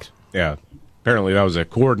board meetings. Yeah. Apparently that was a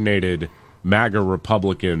coordinated MAGA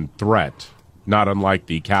Republican threat, not unlike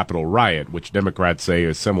the Capitol riot, which Democrats say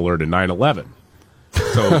is similar to 9/11.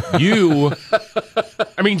 So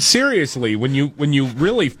I mean, seriously, when you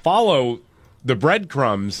really follow the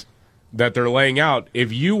breadcrumbs that they're laying out,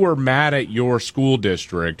 if you were mad at your school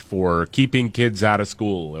district for keeping kids out of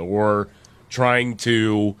school or trying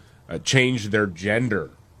to change their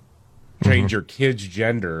gender, change your kid's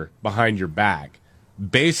gender behind your back,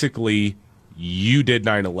 basically you did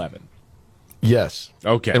 9/11. Yes.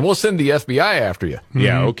 Okay. And we'll send the FBI after you.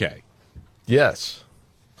 Yeah, okay. Yes.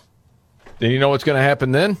 Then you know what's going to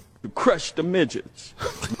happen then? Crush the midgets.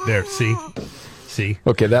 There, see?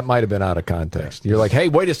 Okay, that might have been out of context. You're like, hey,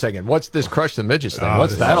 wait a second. What's this crush the midgets thing?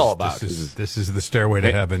 What's that all about? This is the stairway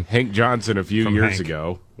to heaven. Hank Johnson a few years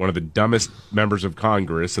ago, one of the dumbest members of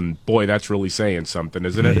Congress, and boy, that's really saying something,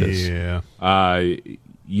 isn't it? Yeah.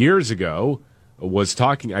 Years ago, was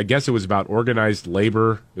talking, I guess it was about organized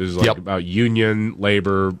labor. It was like about union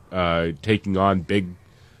labor taking on big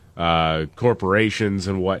corporations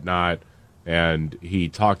and whatnot. And he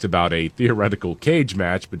talked about a theoretical cage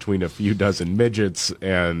match between a few dozen midgets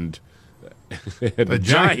and a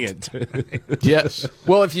giant. Yes.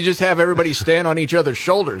 Well, if you just have everybody stand on each other's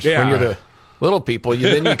shoulders when you're the little people,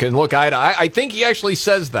 then you can look eye to eye. I think he actually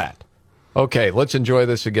says that. Okay, let's enjoy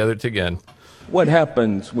this together again. What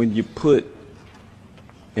happens when you put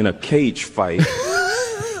in a cage fight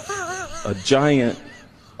a giant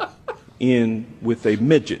in with a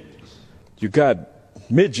midget? You got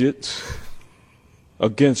midgets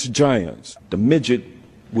against giants. The midget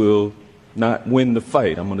will not win the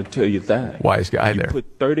fight. I'm going to tell you that. Wise guy you there. Put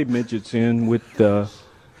 30 midgets in with the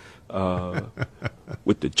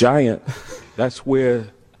giant. That's where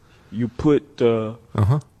you put the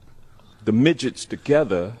midgets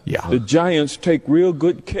together. Yeah. The giants take real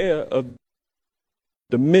good care of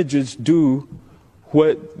the midgets. Do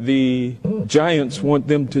what the giants want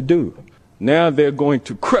them to do. Now they're going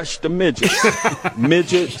to crush the midgets.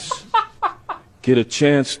 Midgets get a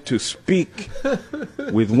chance to speak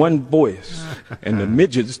with one voice, and the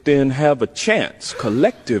midgets then have a chance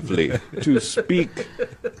collectively to speak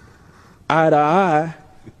eye to eye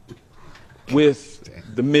with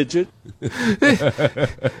the midget.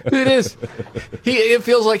 It is. It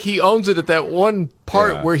feels like he owns it at that one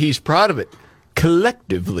part where he's proud of it.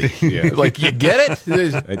 Collectively. Yeah. Like, you get it?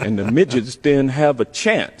 And the midgets then have a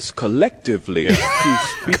chance collectively to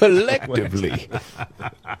speak. Collectively.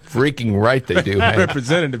 Freaking right they do, man.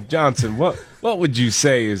 Representative Johnson, what would you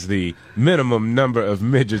say is the minimum number of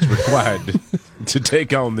midgets required to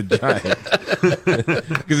take on the giant?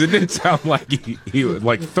 Because it did sound like he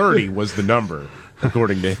like 30 was the number,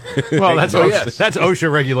 according to. Well, that's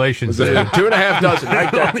OSHA regulations. 2.5 dozen.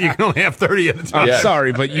 Right there. You can only have 30 at a time. I'm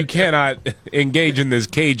sorry, but you cannot engage in this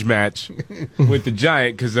cage match with the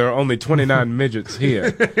giant because there are only 29 midgets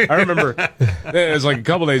here. I remember it was like a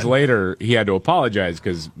couple days later he had to apologize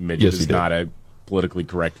because midget is not a politically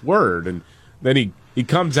correct word, and then he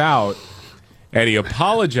comes out and he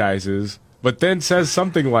apologizes, but then says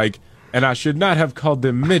something like, "And I should not have called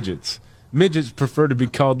them midgets. Midgets prefer to be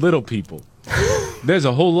called little people." There's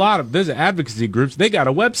a whole lot of advocacy groups. They got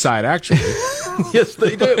a website, actually. Yes,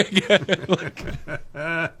 they do.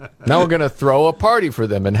 Now we're going to throw a party for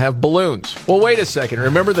them and have balloons. Well, wait a second.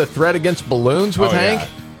 Remember the threat against balloons with Hank? Yeah.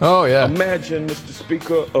 Oh, yeah. Imagine, Mr.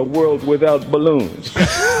 Speaker, a world without balloons.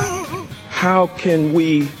 How can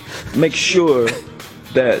we make sure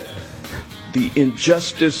that the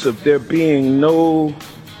injustice of there being no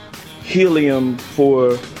helium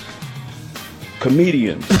for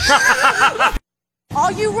comedians?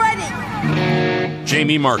 Are you ready?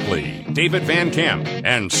 Jamie Markley, David Van Camp,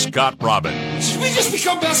 and Scott Robbins. We just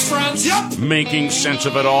become best friends. Yep. Making sense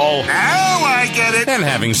of it all. Now I get it. And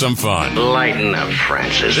having some fun. Lighten up,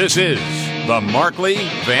 Francis. This is the Markley,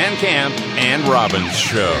 Van Camp, and Robbins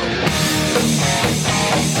Show.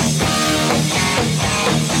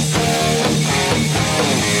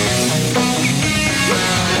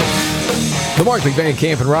 The Markley, Van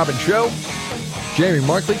Camp, and Robbins Show. Jamie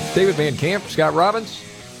Markley, David Van Camp, Scott Robbins.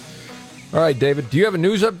 All right, David, do you have a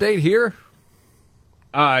news update here?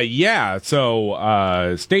 Yeah.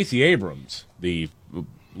 So Stacey Abrams, the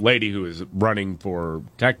lady who is running for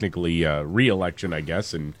technically re-election, I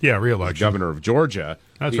guess, and re-election, governor of Georgia.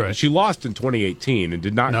 That's right. She lost in 2018 and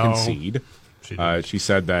did not concede. She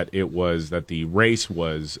said that the race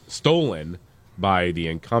was stolen by the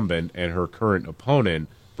incumbent and her current opponent,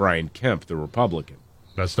 Brian Kemp, the Republican.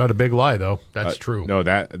 That's not a big lie, though. That's true. No,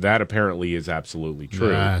 that apparently is absolutely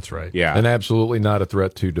true. Yeah, that's right. Yeah, and absolutely not a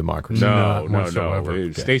threat to democracy. No.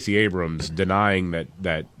 Okay. Stacey Abrams denying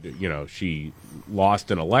that she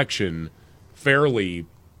lost an election fairly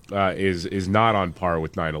is not on par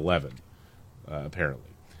with 9/11.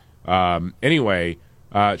 Apparently. Anyway,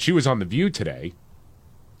 she was on The View today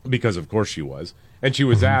because, of course, she was. And she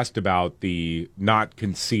was asked about the not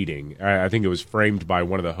conceding. I think it was framed by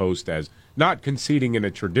one of the hosts as not conceding in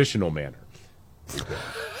a traditional manner.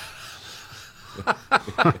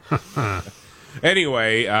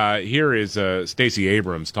 Anyway, here is Stacey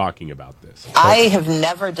Abrams talking about this. I have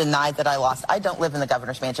never denied that I lost. I don't live in the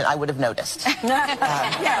governor's mansion. I would have noticed.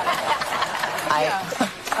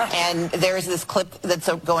 And there's this clip that's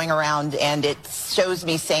going around, and it shows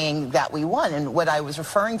me saying that we won. And what I was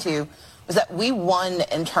referring to was that we won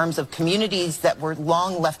in terms of communities that were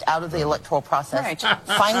long left out of the electoral process,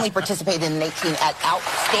 finally participated in 18 at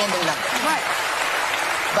outstanding numbers. Right.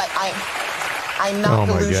 But I'm not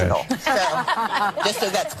delusional. So, just so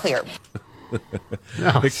that's clear.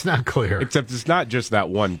 No, it's not clear. Except it's not just that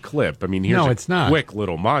one clip. I mean, here's a quick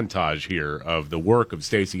little montage here of the work of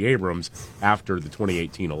Stacey Abrams after the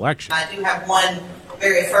 2018 election. I do have one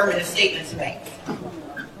very affirmative statement to make.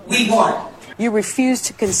 We won. You refused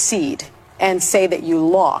to concede and say that you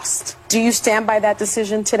lost. Do you stand by that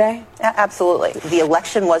decision today? Absolutely. The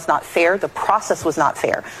election was not fair. The process was not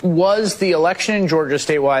fair. Was the election in Georgia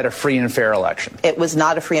statewide a free and fair election? It was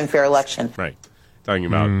not a free and fair election. Right. Talking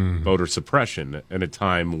about voter suppression at a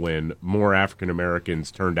time when more African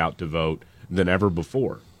Americans turned out to vote than ever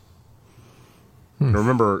before.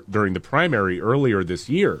 Remember, during the primary earlier this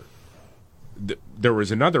year, there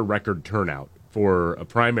was another record turnout for a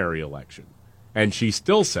primary election. And she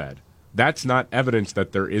still said, that's not evidence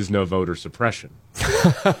that there is no voter suppression.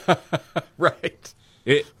 Right.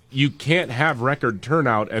 You can't have record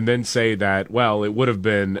turnout and then say that, well, it would have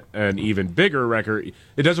been an even bigger record.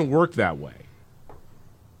 It doesn't work that way.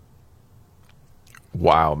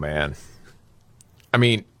 Wow, man. I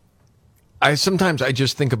mean, sometimes I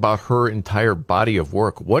just think about her entire body of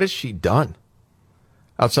work. What has she done?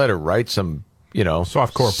 Outside of write some,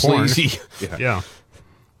 softcore porn. Sleazy Yeah.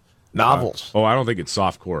 novels. I don't think it's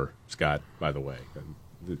softcore, Scott, by the way.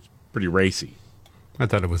 It's pretty racy. I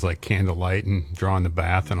thought it was like candlelight and drawing the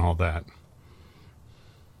bath and all that.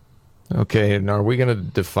 Okay, and are we going to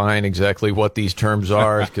define exactly what these terms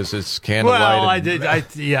are? Because it's candlelight. Well,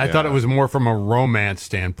 I thought it was more from a romance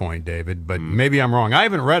standpoint, David, but maybe I'm wrong. I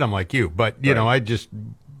haven't read them like you, but, I just...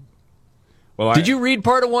 Well, Did you read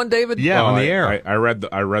part of one, David? Yeah, on the air. I read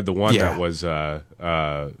the one that was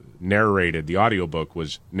narrated. The audiobook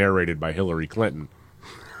was narrated by Hillary Clinton.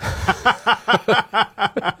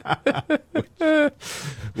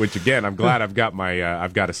 Which again, I'm glad I've got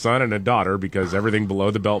I've got a son and a daughter, because everything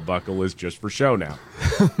below the belt buckle is just for show now.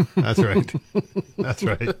 That's right. That's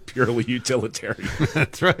right. Purely utilitarian.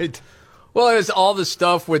 That's right. Well, there's all the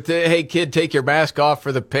stuff with, hey, kid, take your mask off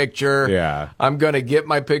for the picture. Yeah. I'm going to get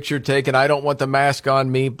my picture taken. I don't want the mask on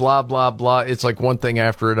me, blah, blah, blah. It's like one thing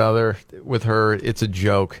after another with her. It's a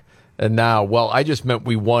joke. And now, I just meant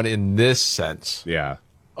we won in this sense. Yeah.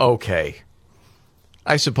 Okay.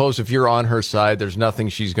 I suppose if you're on her side, there's nothing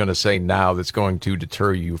she's going to say now that's going to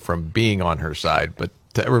deter you from being on her side. But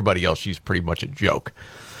to everybody else, she's pretty much a joke.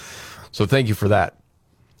 So thank you for that.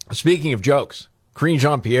 Speaking of jokes, Karine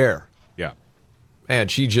Jean-Pierre. Yeah. And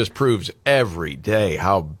she just proves every day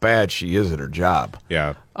how bad she is at her job.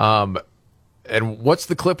 Yeah. And what's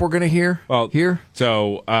the clip we're going to hear?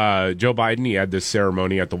 So Joe Biden, he had this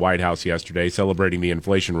ceremony at the White House yesterday celebrating the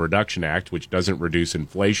Inflation Reduction Act, which doesn't reduce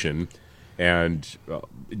inflation. And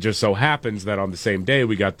it just so happens that on the same day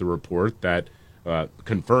we got the report that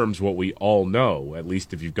confirms what we all know, at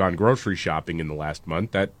least if you've gone grocery shopping in the last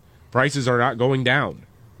month, that prices are not going down.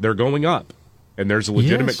 They're going up. And there's a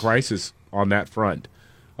legitimate crisis on that front.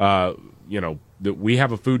 That we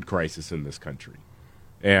have a food crisis in this country.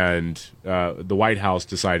 And the White House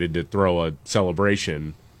decided to throw a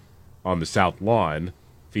celebration on the South Lawn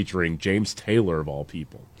featuring James Taylor, of all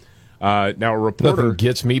people. Now, a reporter... Nothing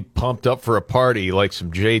gets me pumped up for a party like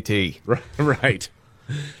some JT. Right.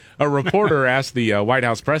 A reporter asked the White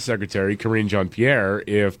House press secretary, Karine Jean-Pierre,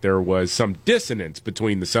 if there was some dissonance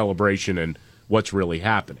between the celebration and what's really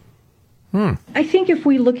happening. I think if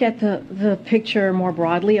we look at the picture more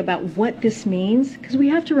broadly about what this means, because we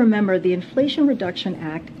have to remember the Inflation Reduction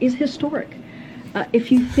Act is historic.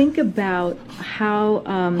 If you think about how...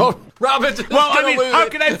 Robin! How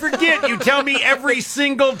can I forget? You tell me every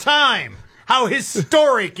single time how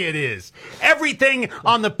historic it is. Everything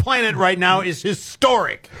on the planet right now is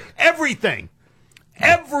historic. Everything.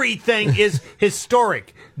 Everything is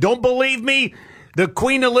historic. Don't believe me? The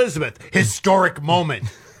Queen Elizabeth, historic moment.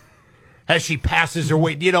 As she passes her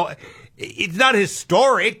way, it's not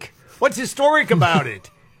historic. What's historic about it?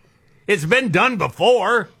 It's been done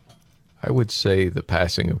before. I would say the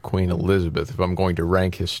passing of Queen Elizabeth, if I'm going to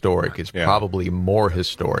rank historic, is probably more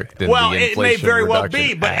historic than the Inflation it may very well Reduction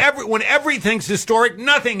be, but Act. when everything's historic,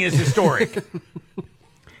 nothing is historic.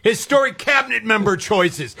 Historic cabinet member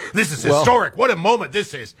choices. This is historic. What a moment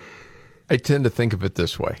this is. I tend to think of it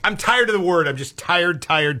this way. I'm tired of the word. I'm just tired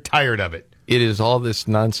of it. It is all this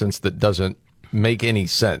nonsense that doesn't make any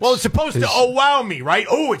sense. Well, it's supposed to wow me, right?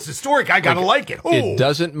 Oh, it's historic. I got to like it. Oh. It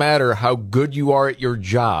doesn't matter how good you are at your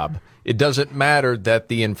job. It doesn't matter that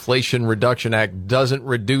the Inflation Reduction Act doesn't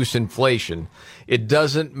reduce inflation. It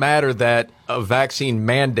doesn't matter that a vaccine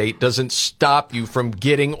mandate doesn't stop you from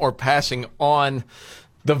getting or passing on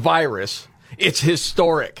the virus. It's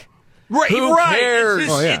historic. Right, Who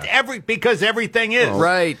cares? Because everything is.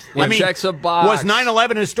 Right. It checks a box. Was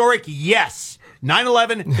 9/11 historic? Yes.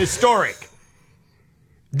 9/11 historic.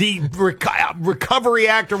 The Recovery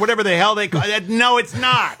Act or whatever the hell they call it. No, it's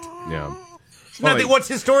not. Yeah. Nothing. What's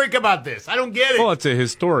historic about this? I don't get it. Well, it's a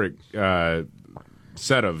historic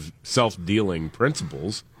set of self-dealing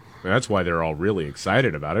principles. And that's why they're all really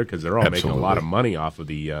excited about it, because they're all making a lot of money off of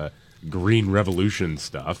the Green Revolution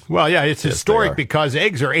stuff. Well, yeah, it's historic because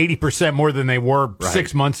eggs are 80% more than they were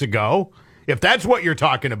 6 months ago. If that's what you're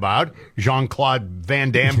talking about, Jean-Claude Van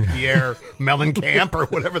Damme, Pierre Mellencamp, or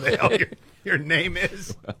whatever the hell your name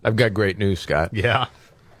is. I've got great news, Scott. Yeah.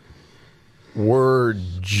 We're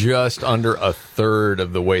just under a third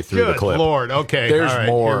of the way through the clip. Good Lord. Okay. There's all right,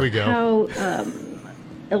 more. Here we go.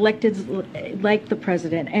 How electeds like the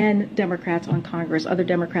president and Democrats on Congress, other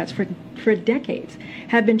Democrats for decades,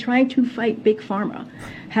 have been trying to fight Big Pharma,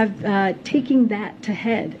 have taken that to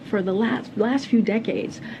head for the last few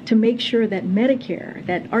decades to make sure that Medicare,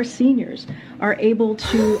 that our seniors are able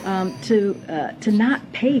to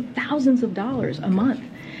not pay thousands of dollars a month.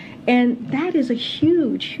 And that is a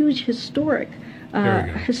huge historic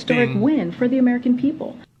win for the American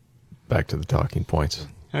people. Back to the talking points.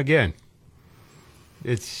 Again,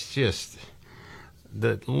 it's just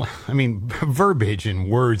verbiage and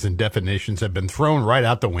words and definitions have been thrown right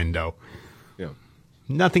out the window. Yeah.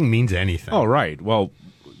 Nothing means anything. Oh, right. Well,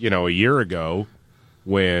 a year ago,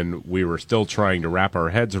 when we were still trying to wrap our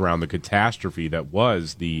heads around the catastrophe that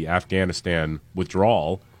was the Afghanistan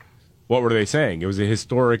withdrawal, what were they saying? It was a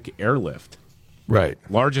historic airlift. Right.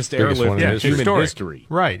 Largest airlift in human history.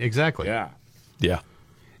 Right, exactly. Yeah. Yeah.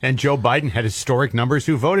 And Joe Biden had historic numbers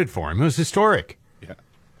who voted for him. It was historic. Yeah.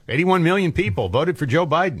 81 million people voted for Joe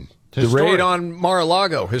Biden. The raid on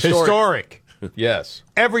Mar-a-Lago. Historic. Yes.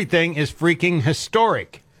 Everything is freaking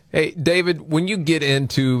historic. Hey, David, when you get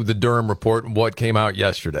into the Durham report and what came out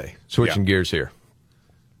yesterday, switching gears here,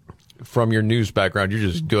 from your news background, you're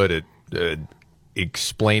just good at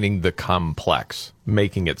explaining the complex,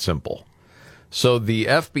 making it simple. So the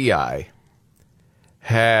FBI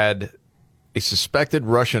had a suspected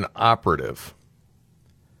Russian operative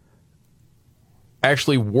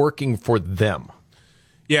actually working for them.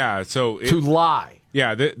 Yeah, so to lie.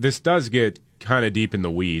 Yeah, this does get kind of deep in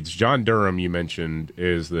the weeds. John Durham, you mentioned,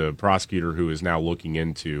 is the prosecutor who is now looking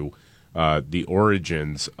into the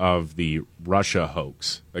origins of the Russia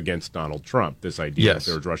hoax against Donald Trump, this idea that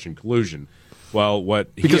there was Russian collusion. Well,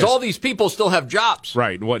 because all these people still have jobs.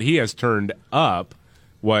 Right. And what he has turned up,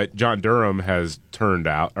 what John Durham has turned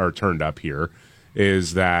up here,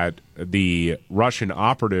 is that the Russian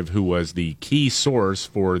operative who was the key source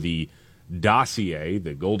for the dossier,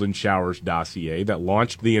 the Golden Showers dossier that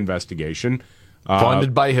launched the investigation,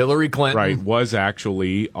 funded by Hillary Clinton, right, was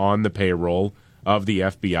actually on the payroll of the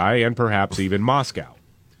FBI and perhaps even Moscow.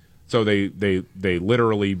 So they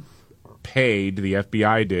literally paid, the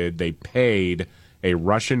FBI did, they paid a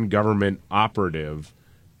Russian government operative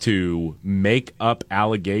to make up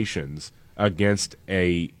allegations against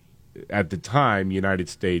at the time, United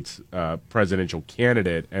States presidential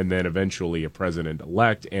candidate, and then eventually a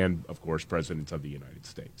president-elect, and, of course, president of the United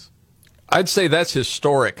States. I'd say that's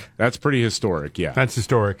historic. That's pretty historic, yeah. That's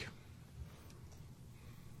historic.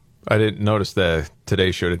 I didn't notice the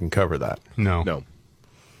Today Show didn't cover that. No.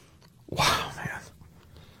 Wow, man.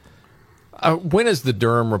 When is the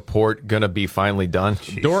Durham report going to be finally done?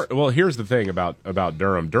 Well, here's the thing about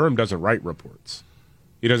Durham. Durham doesn't write reports.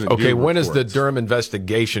 He doesn't. Okay, when reports. is the Durham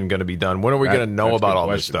investigation going to be done? When are we going to know about all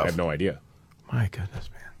this stuff? I have no idea. My goodness,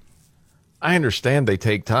 man. I understand they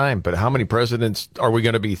take time, but how many presidents are we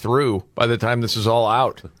going to be through by the time this is all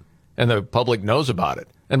out and the public knows about it?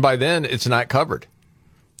 And by then, it's not covered.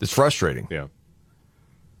 It's frustrating. Yeah.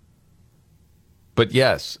 But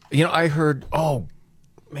yes, I heard, oh,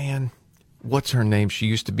 man, what's her name? She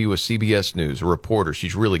used to be with CBS News, a reporter.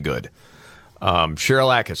 She's really good.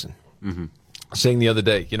 Cheryl Atkinson. Mm-hmm. Saying the other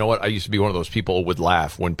day, you know what? I used to be one of those people who would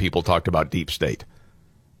laugh when people talked about deep state.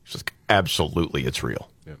 It's just absolutely, it's real.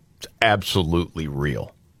 Yeah. It's absolutely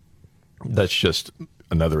real. That's just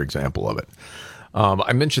another example of it.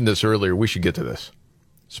 I mentioned this earlier. We should get to this,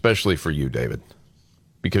 especially for you, David,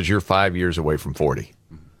 because you're 5 years away from 40.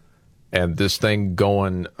 And this thing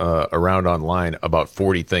going around online about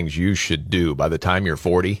 40 things you should do by the time you're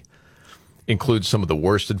 40 includes some of the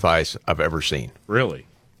worst advice I've ever seen. Really?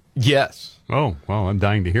 Yes. Oh, well, I'm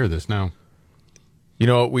dying to hear this now. You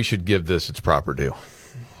know what? We should give this its proper due.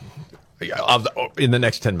 In the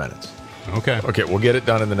next 10 minutes. Okay. Okay, we'll get it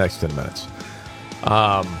done in the next 10 minutes.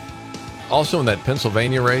 Also in that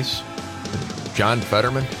Pennsylvania race, John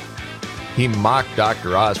Fetterman, he mocked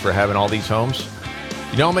Dr. Oz for having all these homes.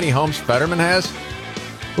 You know how many homes Fetterman has?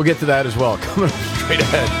 We'll get to that as well. Coming up straight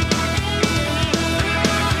ahead.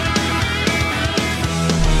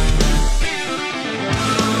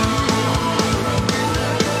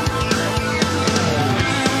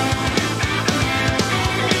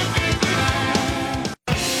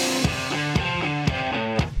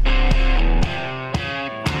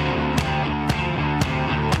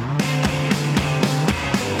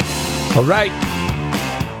 All right.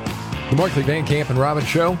 The Markley, Van Camp, and Robbins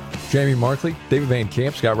Show. Jamie Markley, David Van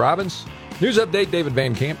Camp, Scott Robbins. News update, David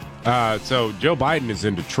Van Camp. So Joe Biden is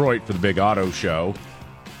in Detroit for the big auto show.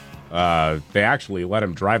 They actually let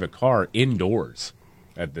him drive a car indoors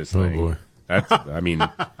at this thing. Oh, boy. That's,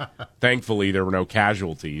 thankfully there were no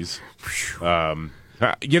casualties.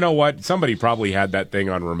 You know what? Somebody probably had that thing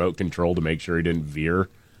on remote control to make sure he didn't veer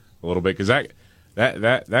a little bit, because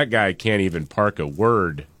that guy can't even park a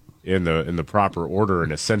word in the proper order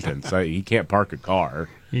in a sentence. He can't park a car.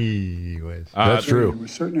 That's true. We're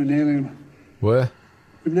certain an alien. What?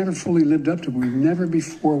 We've never fully lived up to it. We've never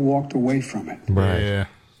before walked away from it. Right.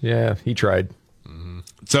 Yeah, he tried.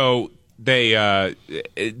 So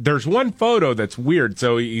there's one photo that's weird.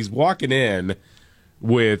 So he's walking in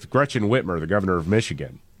with Gretchen Whitmer, the governor of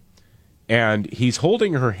Michigan, and he's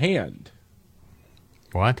holding her hand.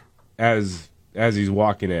 What? As he's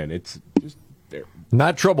walking in, it's just there.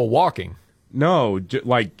 Not trouble walking. No,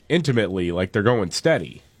 like intimately, like they're going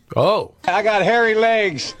steady. Oh, I got hairy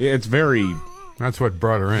legs. It's very. That's what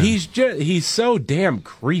brought her in. He's so damn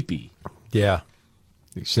creepy. Yeah.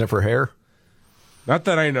 You sniff her hair? Not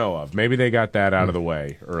that I know of. Maybe they got that out of the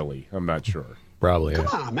way early. I'm not sure. Probably. Come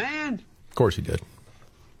on, man. Of course he did.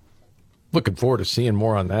 Looking forward to seeing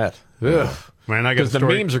more on that. Ugh. Man, I got a Because the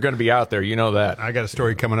story. memes are going to be out there. You know that. I got a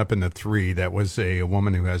story coming up in the 3 that was a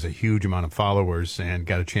woman who has a huge amount of followers and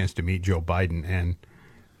got a chance to meet Joe Biden, and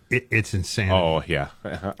it's insanity. Oh, yeah.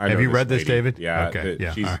 Have you read this, lady. David? Yeah. Okay.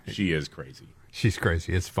 Yeah. All right. She is crazy. She's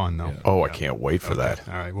crazy. It's fun, though. Oh, I can't wait for that.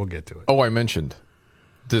 All right, we'll get to it. Oh, I mentioned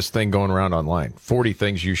this thing going around online. 40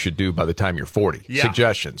 things you should do by the time you're 40. Yeah.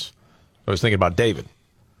 Suggestions. I was thinking about David.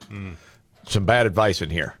 Some bad advice in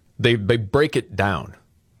here. They break it down,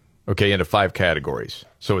 okay, into 5 categories.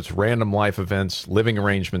 So it's random life events, living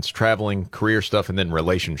arrangements, traveling, career stuff, and then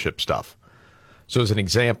relationship stuff. So as an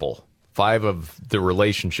example, 5 of the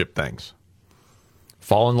relationship things.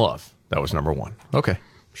 Fall in love. That was number 1. Okay.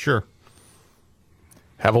 Sure.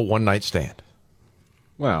 Have a one-night stand.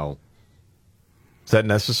 Well, is that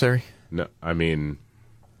necessary? No, I mean,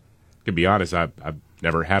 to be honest, I've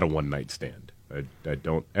never had a one-night stand. I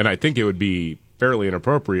don't, and I think it would be fairly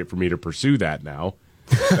inappropriate for me to pursue that now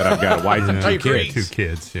that I've got a wife and 2 kids. 2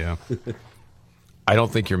 kids, yeah. I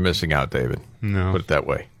don't think you're missing out, David. No. Put it that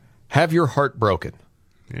way. Have your heart broken.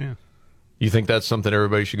 Yeah. You think that's something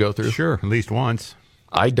everybody should go through? Sure, at least once.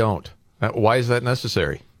 I don't. Why is that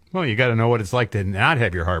necessary? Well, you got to know what it's like to not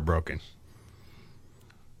have your heart broken.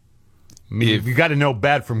 You got to know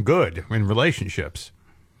bad from good in relationships.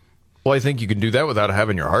 Well, I think you can do that without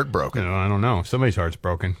having your heart broken. I don't know. Somebody's heart's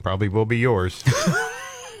broken. Probably will be yours.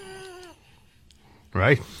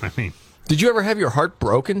 Right? I mean, did you ever have your heart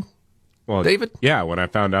broken? Well, David? Yeah, when I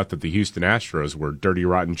found out that the Houston Astros were dirty,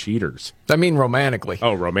 rotten cheaters. I mean, romantically.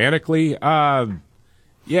 Oh, romantically?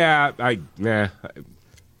 Yeah,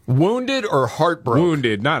 Wounded or heartbroken?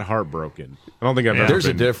 Wounded, not heartbroken. I don't think I've ever There's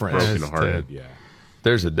been a difference. broken-hearted. Yeah.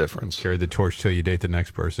 There's a difference. Carry the torch till you date the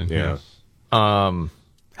next person. Yeah.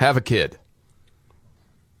 Have a kid.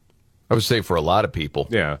 I would say for a lot of people.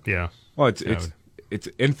 Yeah. Yeah. Well, it's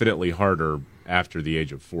infinitely harder after the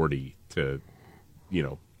age of 40 to,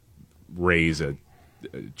 raise a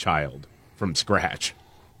child from scratch.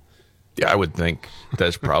 Yeah, I would think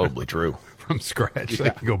that's probably true. From scratch. Yeah. They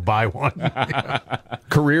can go buy one.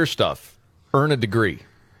 Career stuff. Earn a degree.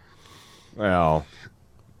 Well,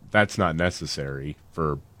 that's not necessary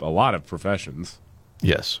for a lot of professions.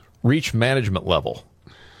 Yes. Reach management level.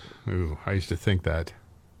 Ooh, I used to think that.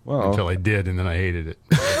 Well, until I did, and then I hated it.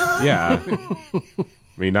 Yeah. I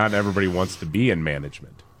mean, not everybody wants to be in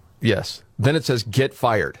management. Yes. Then it says get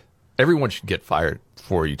fired. Everyone should get fired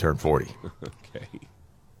before you turn 40. Okay.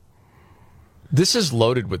 This is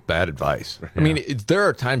loaded with bad advice. Yeah. I mean, there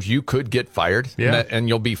are times you could get fired and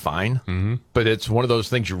you'll be fine, but it's one of those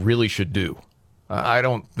things you really should do. I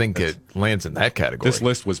don't think it lands in that category. This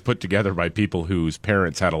list was put together by people whose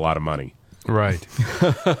parents had a lot of money. Right.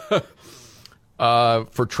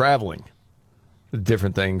 For traveling,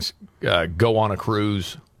 different things, go on a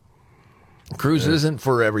cruise. Cruise isn't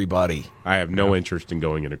for everybody. I have no interest in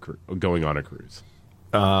going on a cruise.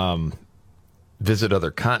 Visit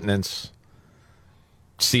other continents.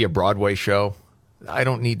 See a Broadway show. I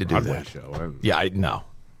don't need to do Broadway that. Show. Yeah, no.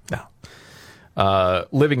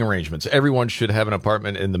 Living arrangements. Everyone should have an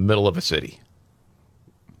apartment in the middle of a city.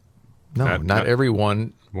 No, not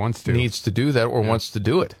everyone needs to do that or wants to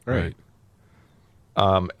do it. Right.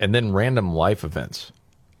 And then random life events.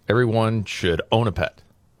 Everyone should own a pet.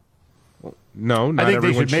 No, not I think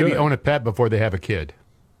everyone they should maybe own a pet before they have a kid.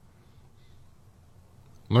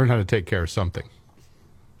 Learn how to take care of something.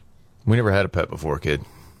 We never had a pet before, kid.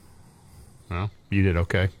 Well, you did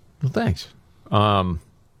okay. Well, thanks.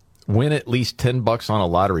 Win at least $10 on a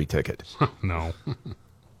lottery ticket. No.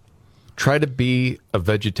 Try to be a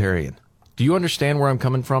vegetarian. Do you understand where I'm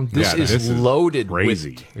coming from? This is loaded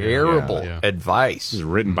crazy. with terrible advice. This is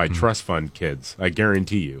written by trust fund kids. I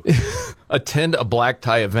guarantee you. Attend a black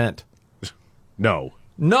tie event. No.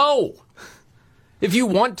 No. If you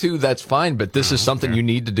want to, that's fine, but this is something you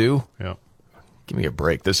need to do. Yeah. Give me a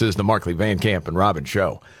break. This is the Markley, Van Camp, and Robbins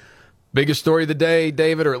Show. Biggest story of the day,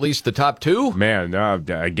 David, or at least the top two? Man,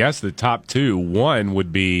 I guess the top two. One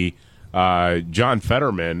would be John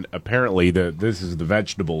Fetterman. Apparently, this is the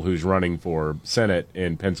vegetable who's running for Senate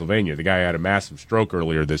in Pennsylvania. The guy had a massive stroke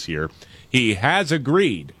earlier this year. He has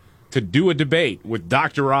agreed to do a debate with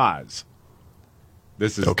Dr. Oz.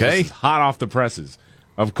 This is hot off the presses.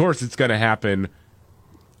 Of course, it's going to happen.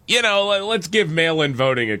 You know, let's give mail-in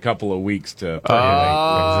voting a couple of weeks to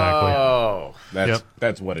percolate. Exactly.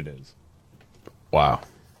 That's what it is. Wow.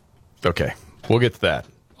 Okay, we'll get to that.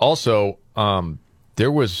 Also,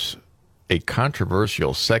 there was a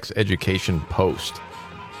controversial sex education post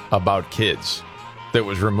about kids that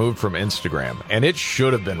was removed from Instagram, and it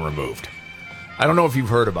should have been removed. I don't know if you've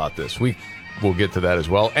heard about this. We'll get to that as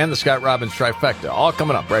well. And the Scott Robbins trifecta, all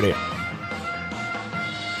coming up right here.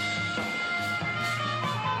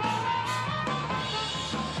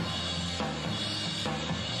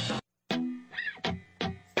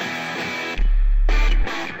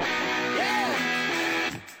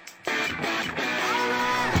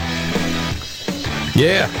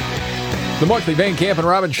 Yeah. The Markley, Van Camp, and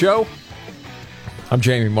Robbins Show. I'm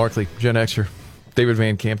Jamie Markley, Gen Xer. David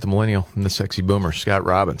Van Camp, the millennial, and the sexy boomer, Scott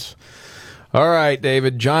Robbins. All right,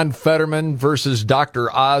 David. John Fetterman versus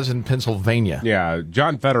Dr. Oz in Pennsylvania. Yeah,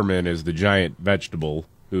 John Fetterman is the giant vegetable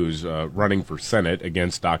who's running for Senate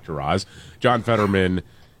against Dr. Oz. John Fetterman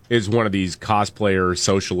is one of these cosplayer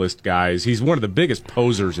socialist guys. He's one of the biggest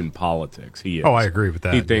posers in politics. He is. Oh, I agree with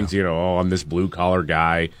that. He thinks, I'm this blue-collar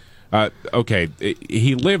guy. Okay,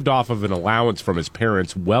 he lived off of an allowance from his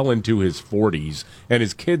parents well into his 40s, and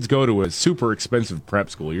his kids go to a super expensive prep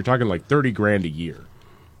school. You're talking like $30,000 a year.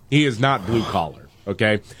 He is not blue collar,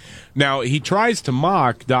 okay? Now, he tries to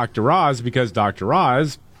mock Dr. Oz because Dr.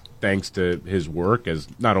 Oz, thanks to his work as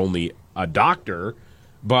not only a doctor,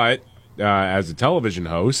 but as a television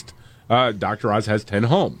host, Dr. Oz has 10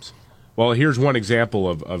 homes. Well, here's one example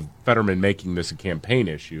of Fetterman making this a campaign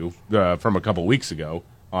issue from a couple weeks ago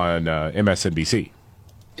on MSNBC.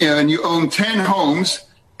 And you own 10 homes,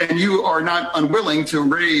 and you are not unwilling to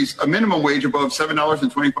raise a minimum wage above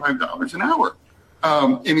 $7.25 an hour.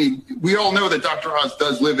 We all know that Dr. Oz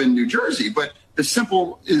does live in New Jersey, but the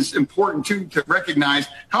simple is important, too, to recognize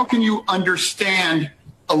how can you understand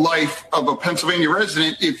a life of a Pennsylvania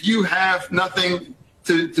resident if you have nothing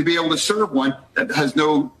to be able to serve one that has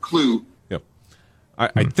no clue? Yep.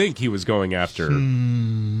 I think he was going after...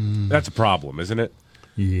 That's a problem, isn't it?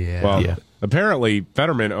 Yeah. Well, apparently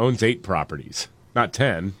Fetterman owns 8 properties. Not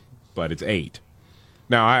 10, but it's 8.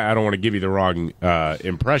 Now, I don't want to give you the wrong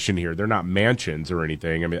impression here. They're not mansions or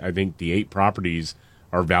anything. I mean, I think the 8 properties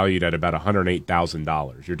are valued at about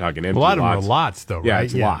 $108,000. You're talking empty lots. A lot of them are lots, though, right? Yeah,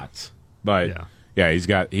 it's lots. But, he's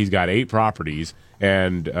got 8 properties,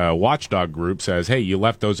 and Watchdog Group says, hey, you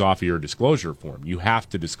left those off of your disclosure form. You have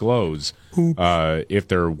to disclose if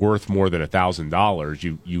they're worth more than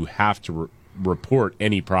 $1,000. You have to report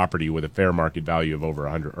any property with a fair market value of over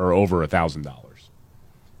 $100 or over $1,000.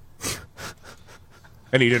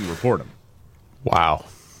 And he didn't report them. Wow.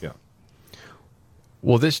 Yeah.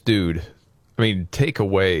 Well, this dude, take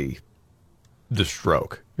away the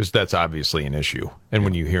stroke, because that's obviously an issue. And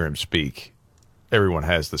when you hear him speak, everyone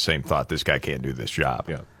has the same thought, this guy can't do this job.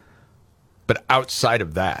 Yeah. But outside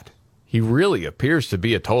of that, he really appears to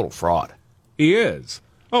be a total fraud. He is.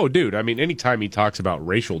 Oh, dude, anytime he talks about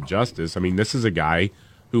racial justice, this is a guy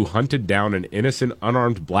who hunted down an innocent,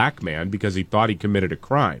 unarmed black man because he thought he committed a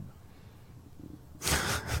crime.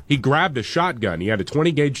 He grabbed a shotgun. He had a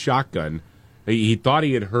 20-gauge shotgun. He thought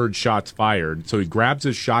he had heard shots fired, so he grabs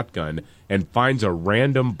his shotgun and finds a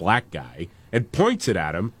random black guy and points it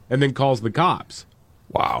at him and then calls the cops.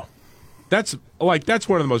 Wow. That's one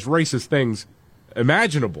of the most racist things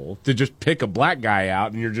imaginable, to just pick a black guy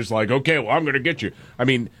out and you're just like, okay, well, I'm going to get you.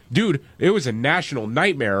 Dude, it was a national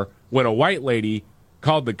nightmare when a white lady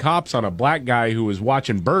called the cops on a black guy who was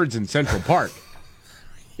watching birds in Central Park.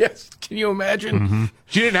 Yes, can you imagine? Mm-hmm.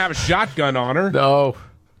 She didn't have a shotgun on her. No.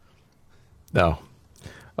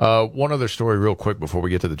 One other story real quick before we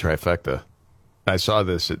get to the trifecta. I saw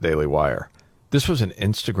this at Daily Wire. This was an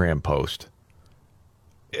Instagram post.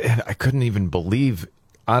 And I couldn't even believe,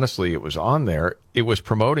 honestly, it was on there. It was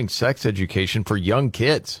promoting sex education for young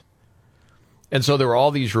kids. And so there were all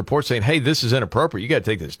these reports saying, hey, this is inappropriate. You got to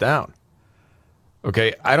take this down.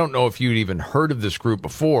 Okay, I don't know if you'd even heard of this group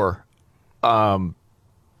before.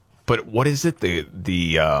 But what is it?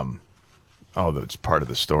 That's part of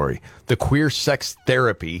the story. The Queer Sex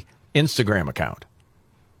Therapy Instagram account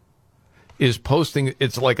is posting,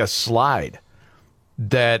 it's like a slide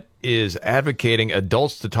that is advocating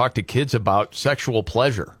adults to talk to kids about sexual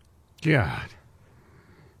pleasure. God.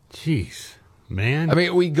 Jeez, man. I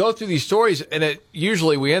mean, we go through these stories, and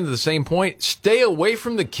usually we end at the same point. Stay away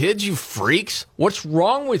from the kids, you freaks. What's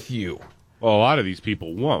wrong with you? Well, a lot of these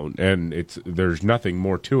people won't, and there's nothing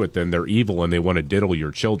more to it than they're evil and they want to diddle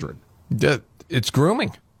your children. It's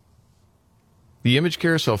grooming. The image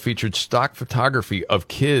carousel featured stock photography of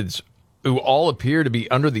kids who all appear to be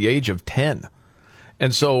under the age of 10.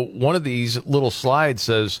 And so one of these little slides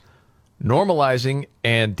says, normalizing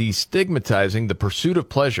and destigmatizing the pursuit of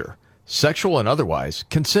pleasure, sexual and otherwise,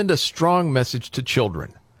 can send a strong message to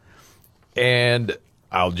children. And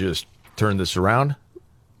I'll just turn this around.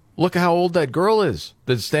 Look at how old that girl is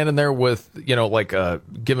that's standing there with,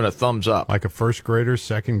 giving a thumbs up. Like a first grader,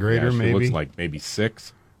 second grader, she maybe? looks like maybe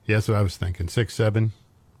 6. Yeah, that's what I was thinking. 6, 7.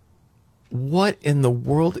 What in the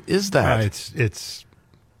world is that? It's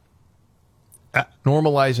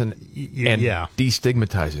normalizing and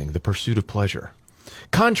destigmatizing the pursuit of pleasure.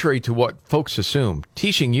 Contrary to what folks assume,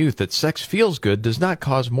 teaching youth that sex feels good does not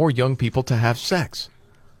cause more young people to have sex.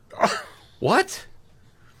 What?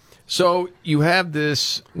 So you have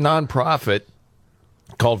this nonprofit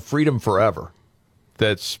called Freedom Forever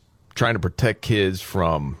that's trying to protect kids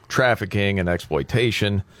from trafficking and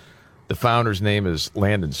exploitation. The founder's name is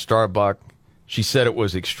Landon Starbuck. She said it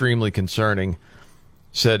was extremely concerning,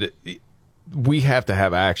 said we have to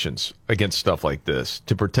have actions against stuff like this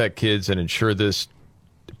to protect kids and ensure this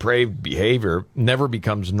depraved behavior never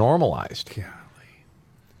becomes normalized. Golly.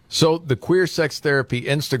 So the Queer Sex Therapy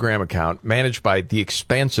Instagram account, managed by The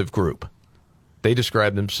Expansive Group, they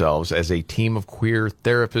describe themselves as a team of queer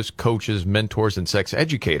therapists, coaches, mentors, and sex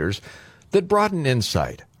educators that broaden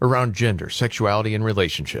insight around gender, sexuality, and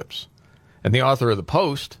relationships. And the author of the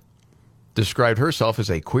post described herself as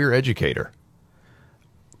a queer educator.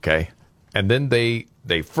 Okay. And then they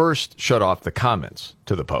first shut off the comments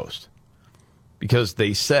to the post because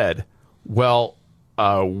they said, well,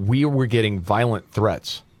 we were getting violent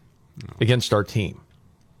threats against our team.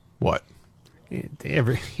 What?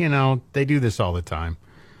 They do this all the time.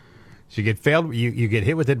 So you get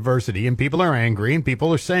hit with adversity, and people are angry, and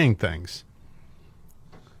people are saying things.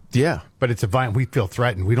 Yeah. But it's we feel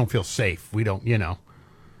threatened. We don't feel safe. We don't,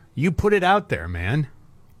 You put it out there, man.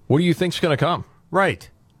 What do you think's going to come? Right.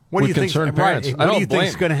 What do you think? Parents? Right. What do you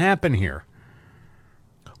think's going to happen here?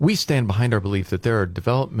 We stand behind our belief that there are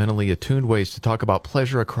developmentally attuned ways to talk about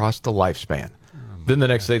pleasure across the lifespan. Then the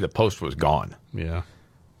next day, the post was gone. Yeah.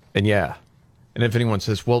 And And if anyone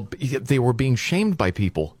says, well, they were being shamed by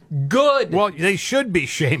people. Good. Well, they should be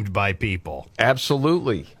shamed by people.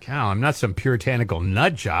 Absolutely. Cal, I'm not some puritanical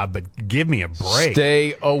nut job, but give me a break.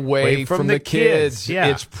 Stay away from the kids. Yeah.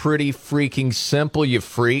 It's pretty freaking simple, you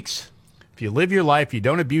freaks. If you live your life, you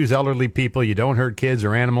don't abuse elderly people, you don't hurt kids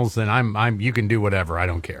or animals, then you can do whatever. I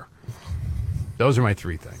don't care. Those are my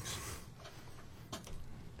 3 things.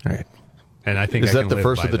 All right. And I think is that the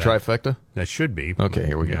first of the trifecta? That should be. Okay,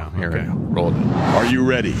 here we go. Yeah, Here okay. we go. Roll it. Are you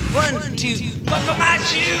ready? 1, 2, buckle my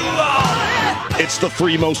shoe. It's the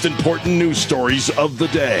 3 most important news stories of the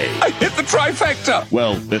day. I hit the trifecta.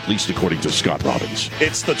 Well, at least according to Scott Robbins.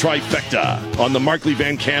 It's the trifecta on the Markley,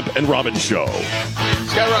 Van Camp, and Robbins Show.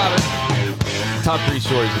 Scott Robbins. Top 3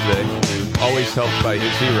 stories of the day. Always helped by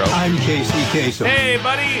his hero. I'm Casey Kasem. Hey,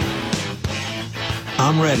 buddy.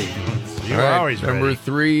 I'm ready. You're always number ready.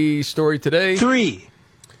 3 story today. 3.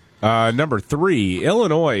 Number 3,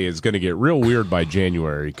 Illinois is going to get real weird by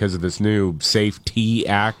January because of this new Safe T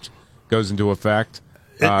Act goes into effect.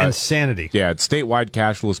 Insanity. Yeah, it's statewide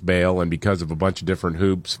cashless bail, and because of a bunch of different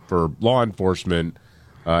hoops for law enforcement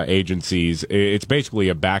agencies, it's basically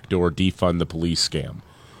a backdoor defund the police scam.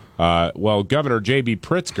 Well, Governor J.B.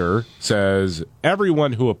 Pritzker says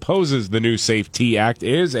everyone who opposes the new Safe T Act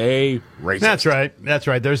is a racist. That's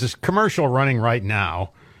right. There's this commercial running right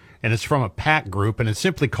now, and it's from a PAC group, and it's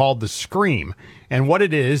simply called The Scream. And what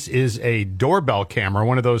it is a doorbell camera,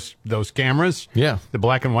 one of those cameras, yeah, the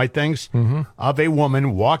black and white things, of a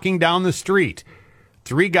woman walking down the street.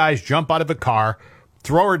 3 guys jump out of a car,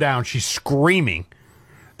 throw her down. She's screaming.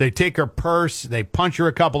 They take her purse, they punch her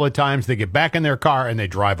a couple of times, they get back in their car, and they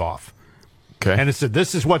drive off. Okay. And it said,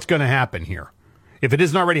 this is what's going to happen here. If it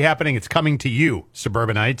isn't already happening, it's coming to you,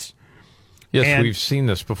 suburbanites. Yes, we've seen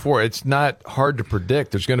this before. It's not hard to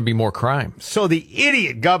predict. There's going to be more crime. So the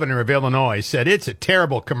idiot governor of Illinois said it's a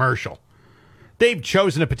terrible commercial. They've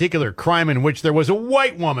chosen a particular crime in which there was a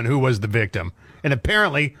white woman who was the victim, and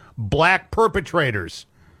apparently black perpetrators.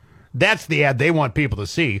 That's the ad they want people to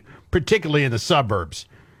see, particularly in the suburbs.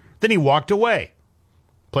 Then he walked away,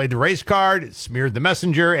 played the race card, smeared the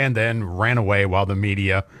messenger, and then ran away while the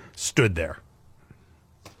media stood there.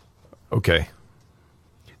 Okay.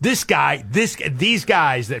 These guys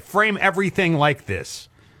that frame everything like this,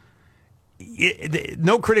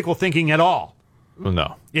 no critical thinking at all. Well,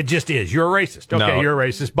 no. It just is. You're a racist. Okay, No. you're a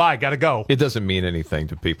racist. Bye, gotta go. It doesn't mean anything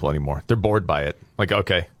to people anymore. They're bored by it. Like,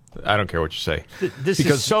 okay, I don't care what you say. This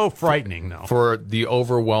is so frightening, though. For the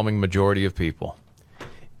overwhelming majority of people,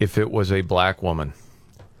 if it was a black woman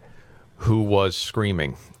who was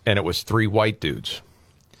screaming and it was 3 white dudes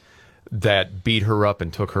that beat her up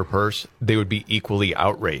and took her purse, they would be equally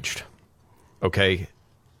outraged. Okay?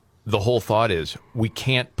 The whole thought is we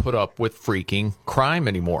can't put up with freaking crime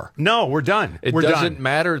anymore. No, we're done. It We're doesn't done.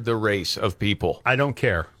 matter the race of people. I don't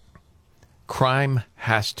care. Crime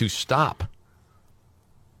has to stop.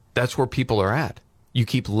 That's where people are at. You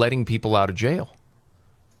keep letting people out of jail.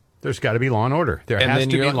 There's got to be law and order. There has to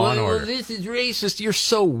be you're law and "Well, order. This is racist. You're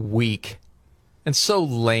so weak and so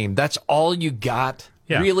lame. That's all you got?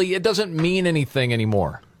 Yeah. Really? It doesn't mean anything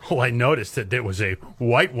anymore. Well, I noticed that there was a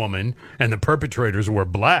white woman and the perpetrators were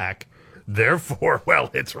black. Therefore, well,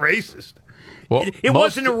 it's racist. Well, it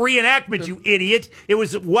wasn't a reenactment, you idiot. It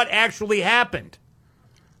was what actually happened.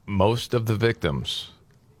 Most of the victims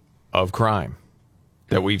of crime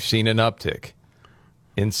that we've seen an uptick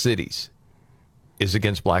in cities is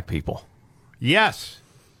against black people. Yes.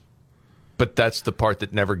 But that's the part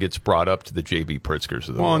that never gets brought up to the J.B. Pritzkers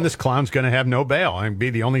of the Well, world. and this clown's going to have no bail. I'd be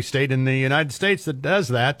the only state in the United States that does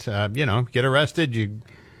that. Get arrested,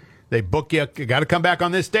 they book you. You got to come back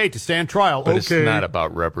on this date to stand trial. But okay. it's not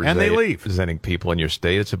about And they leave. representing people in your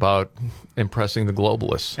state. It's about impressing the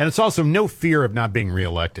globalists. And it's also no fear of not being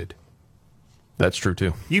reelected. That's true,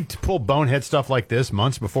 too. You pull bonehead stuff like this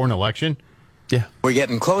months before an election. Yeah. We're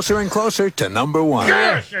getting closer and closer to number one.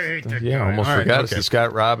 Gosh, I hate that Yeah, guy. almost All right, forgot okay. it's the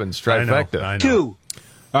Scott Robbins trifecta. I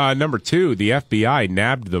know. Number 2, the FBI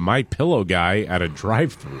nabbed the My Pillow guy at a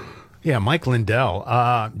drive-thru. Yeah, Mike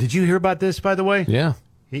Lindell. Did you hear about this, by the way? Yeah.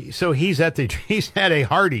 He's at a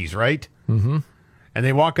Hardee's, right? Mm-hmm. And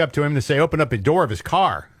they walk up to him to say, open up the door of his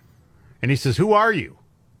car. And he says, who are you?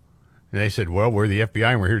 And they said, well, we're the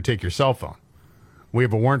FBI and we're here to take your cell phone. We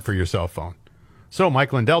have a warrant for your cell phone. So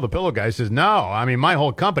Mike Lindell, the pillow guy, says, no, I mean, my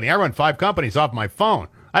whole company, I run 5 companies off my phone.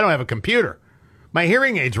 I don't have a computer. My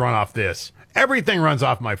hearing aids run off this. Everything runs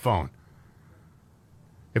off my phone.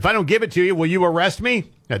 If I don't give it to you, will you arrest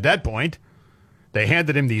me? At that point, they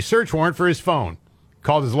handed him the search warrant for his phone.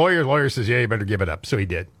 Called his lawyer. The lawyer says, yeah, you better give it up. So he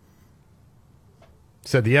did.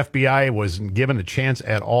 Said the FBI wasn't given a chance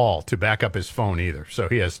at all to back up his phone either. So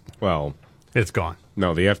he has, Well, it's gone.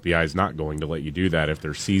 no, the FBI is not going to let you do that if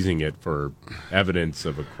they're seizing it for evidence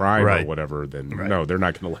of a crime Right. or whatever. Then Right. no, they're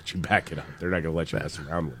not going to let you back it up. They're not going to let you mess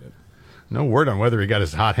around with it. No word on whether he got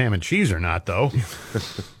his hot ham and cheese or not, though.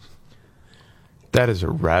 That is a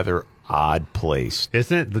rather odd place.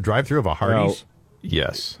 Isn't it the drive-thru of a Hardee's? Well,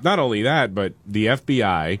 Yes. Not only that, but the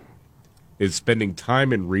FBI is spending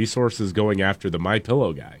time and resources going after the My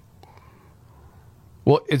Pillow guy.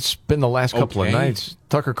 Well, it's been the last couple of Okay. nights.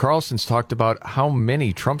 Tucker Carlson's talked about how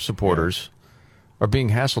many Trump supporters are being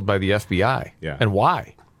hassled by the FBI. Yeah. And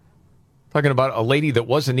why. Talking about a lady that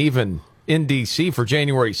wasn't even in D.C. for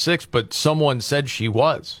January 6th, but someone said she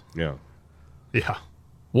was. Yeah. Yeah.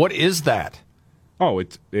 What is that? Oh,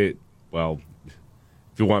 well,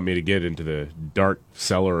 if you want me to get into the dark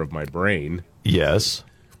cellar of my brain. Yes,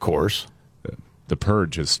 of course. The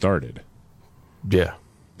purge has started. Yeah.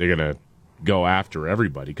 They're going to go after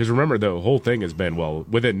everybody. Because remember, the whole thing has been, well,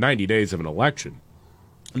 within 90 days of an election,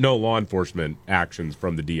 no law enforcement actions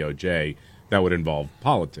from the DOJ that would involve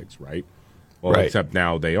politics, right? Well, Right. except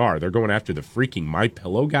now they are. They're going after the freaking My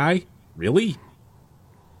Pillow guy? Really?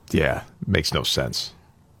 Yeah, makes no sense.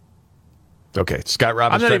 Okay, Scott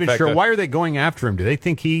Robbins. I'm not even trifecta. sure. Why are they going after him? Do they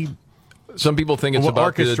think he Some people think it's about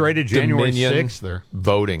orchestrated the January Dominion 6th? Or?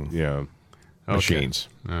 voting Yeah. machines.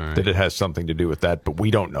 All right. That it has something to do with that, but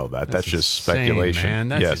we don't know that. That's just insane, speculation. man.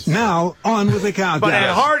 That's yes. Now, on with the countdown. But at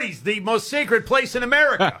Hardee's, the most sacred place in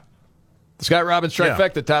America. Scott Robbins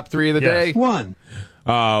trifecta, top 3 of the day. One.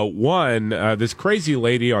 This crazy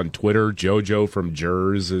lady on Twitter, JoJo from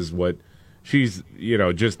Jers, is what she's,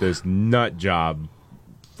 just this nut job,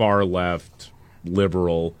 far left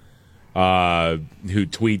liberal, who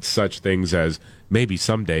tweets such things as, maybe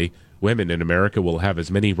someday women in America will have as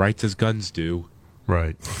many rights as guns do.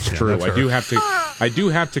 Right. It's true. I do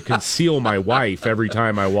have to conceal my wife every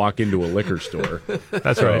time I walk into a liquor store.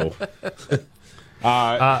 That's right.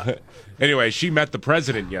 Anyway, she met the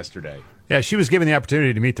president yesterday. Yeah, she was given the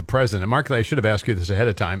opportunity to meet the president. Mark, I should have asked you this ahead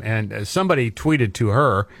of time. And somebody tweeted to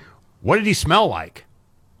her, what did he smell like?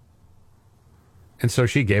 And so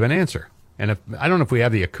she gave an answer. And I don't know if we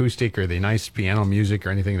have the acoustic or the nice piano music or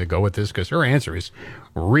anything to go with this, because her answer is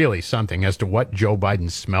really something as to what Joe Biden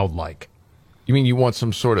smelled like. You mean you want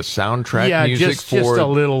some sort of soundtrack music just for a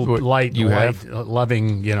little light, have?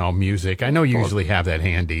 loving, music. I know you usually have that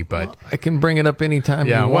handy, but I can bring it up anytime.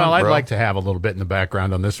 Yeah, you well, want, I'd bro. like to have a little bit in the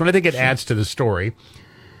background on this one. I think it adds to the story.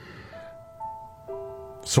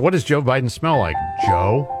 So, what does Joe Biden smell like,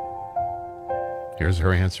 Joe? Here's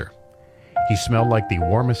her answer. He smelled like the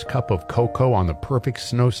warmest cup of cocoa on the perfect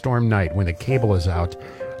snowstorm night when the cable is out,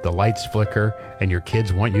 the lights flicker, and your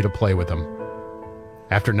kids want you to play with them.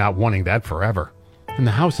 After not wanting that forever. And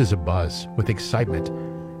the house is abuzz with excitement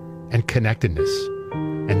and connectedness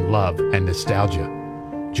and love and nostalgia.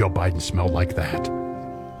 Joe Biden smelled like that.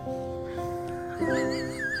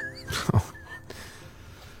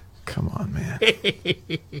 Come on, man.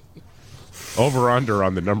 Over under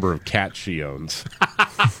on the number of cats she owns.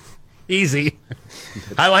 Easy.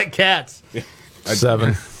 I like cats. 7.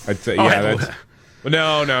 I'd say, yeah, that's...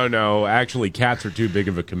 No. Actually, cats are too big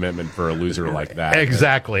of a commitment for a loser like that.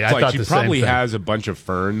 Exactly. It's I thought she the same probably thing. has a bunch of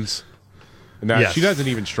ferns. Now, Yes. she doesn't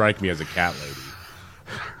even strike me as a cat lady.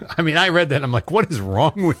 I mean, I read that. I'm like, what is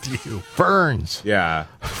wrong with you? Ferns. Yeah.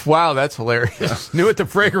 Wow, that's hilarious. New at the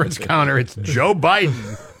fragrance counter, it's Joe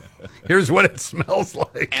Biden. Here's what it smells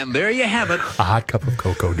like. And there you have it. A hot cup of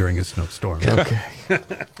cocoa during a snowstorm. Okay.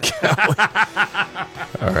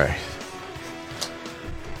 All right.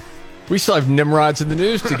 We still have Nimrods in the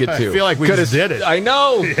news to get to. I feel like we just did it. I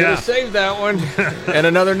know. Could Yeah. have saved that one. And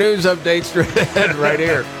another news update straight ahead right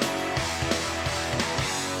here.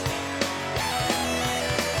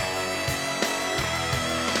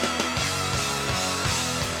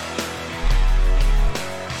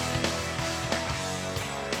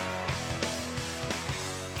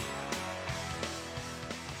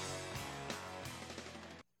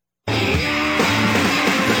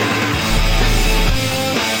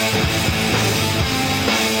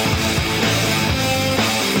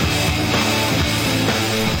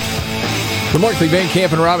 The Markley, Van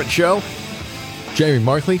Camp, and Robbins Show. Jamie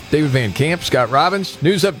Markley, David Van Camp, Scott Robbins.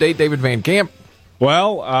 News update, David Van Camp.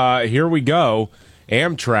 Well, here we go.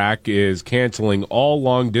 Amtrak is canceling all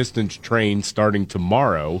long-distance trains starting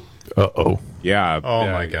tomorrow. Uh-oh. Yeah. Oh,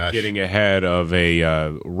 my gosh. Getting ahead of a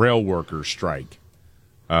rail worker strike.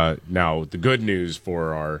 Now, the good news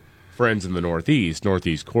for our friends in the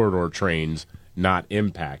Northeast Corridor trains not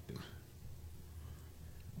impacted.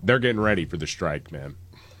 They're getting ready for the strike, man.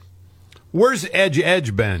 Where's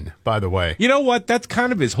Edge been, by the way? You know what? That's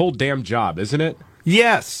kind of his whole damn job, isn't it?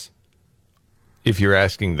 Yes. If you're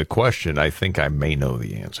asking the question, I think I may know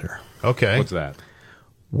the answer. Okay. What's that?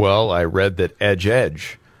 Well, I read that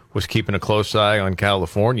Edge was keeping a close eye on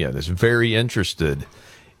California. Is very interested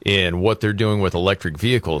in what they're doing with electric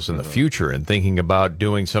vehicles in the future and thinking about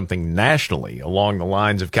doing something nationally along the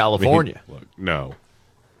lines of California. Look, no.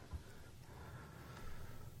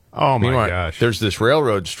 Oh, my Meanwhile, gosh. There's this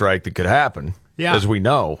railroad strike that could happen, Yeah. as we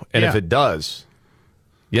know. And if Yeah. it does,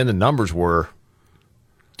 the numbers were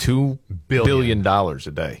 $2 billion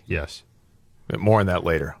a day. Yes. More on that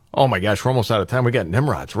later. Oh, my gosh, we're almost out of time. We got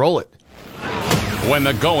Nimrods. Roll it. When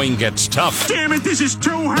the going gets tough, Damn it, this is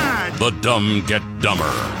too hard. the dumb get dumber.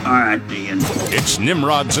 All right, Ian. It's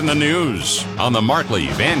Nimrods in the News on the Markley,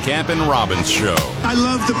 Van Camp, and Robbins Show. I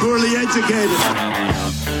love the poorly educated.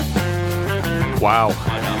 Wow.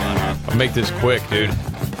 I'll make this quick, dude.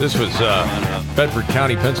 This was Bedford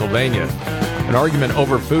County, Pennsylvania. An argument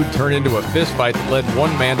over food turned into a fist fight that led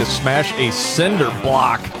one man to smash a cinder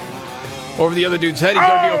block over the other dude's head. He's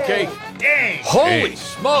going to be okay. Dang. Holy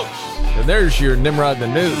smokes. And there's your Nimrod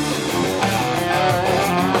in the News.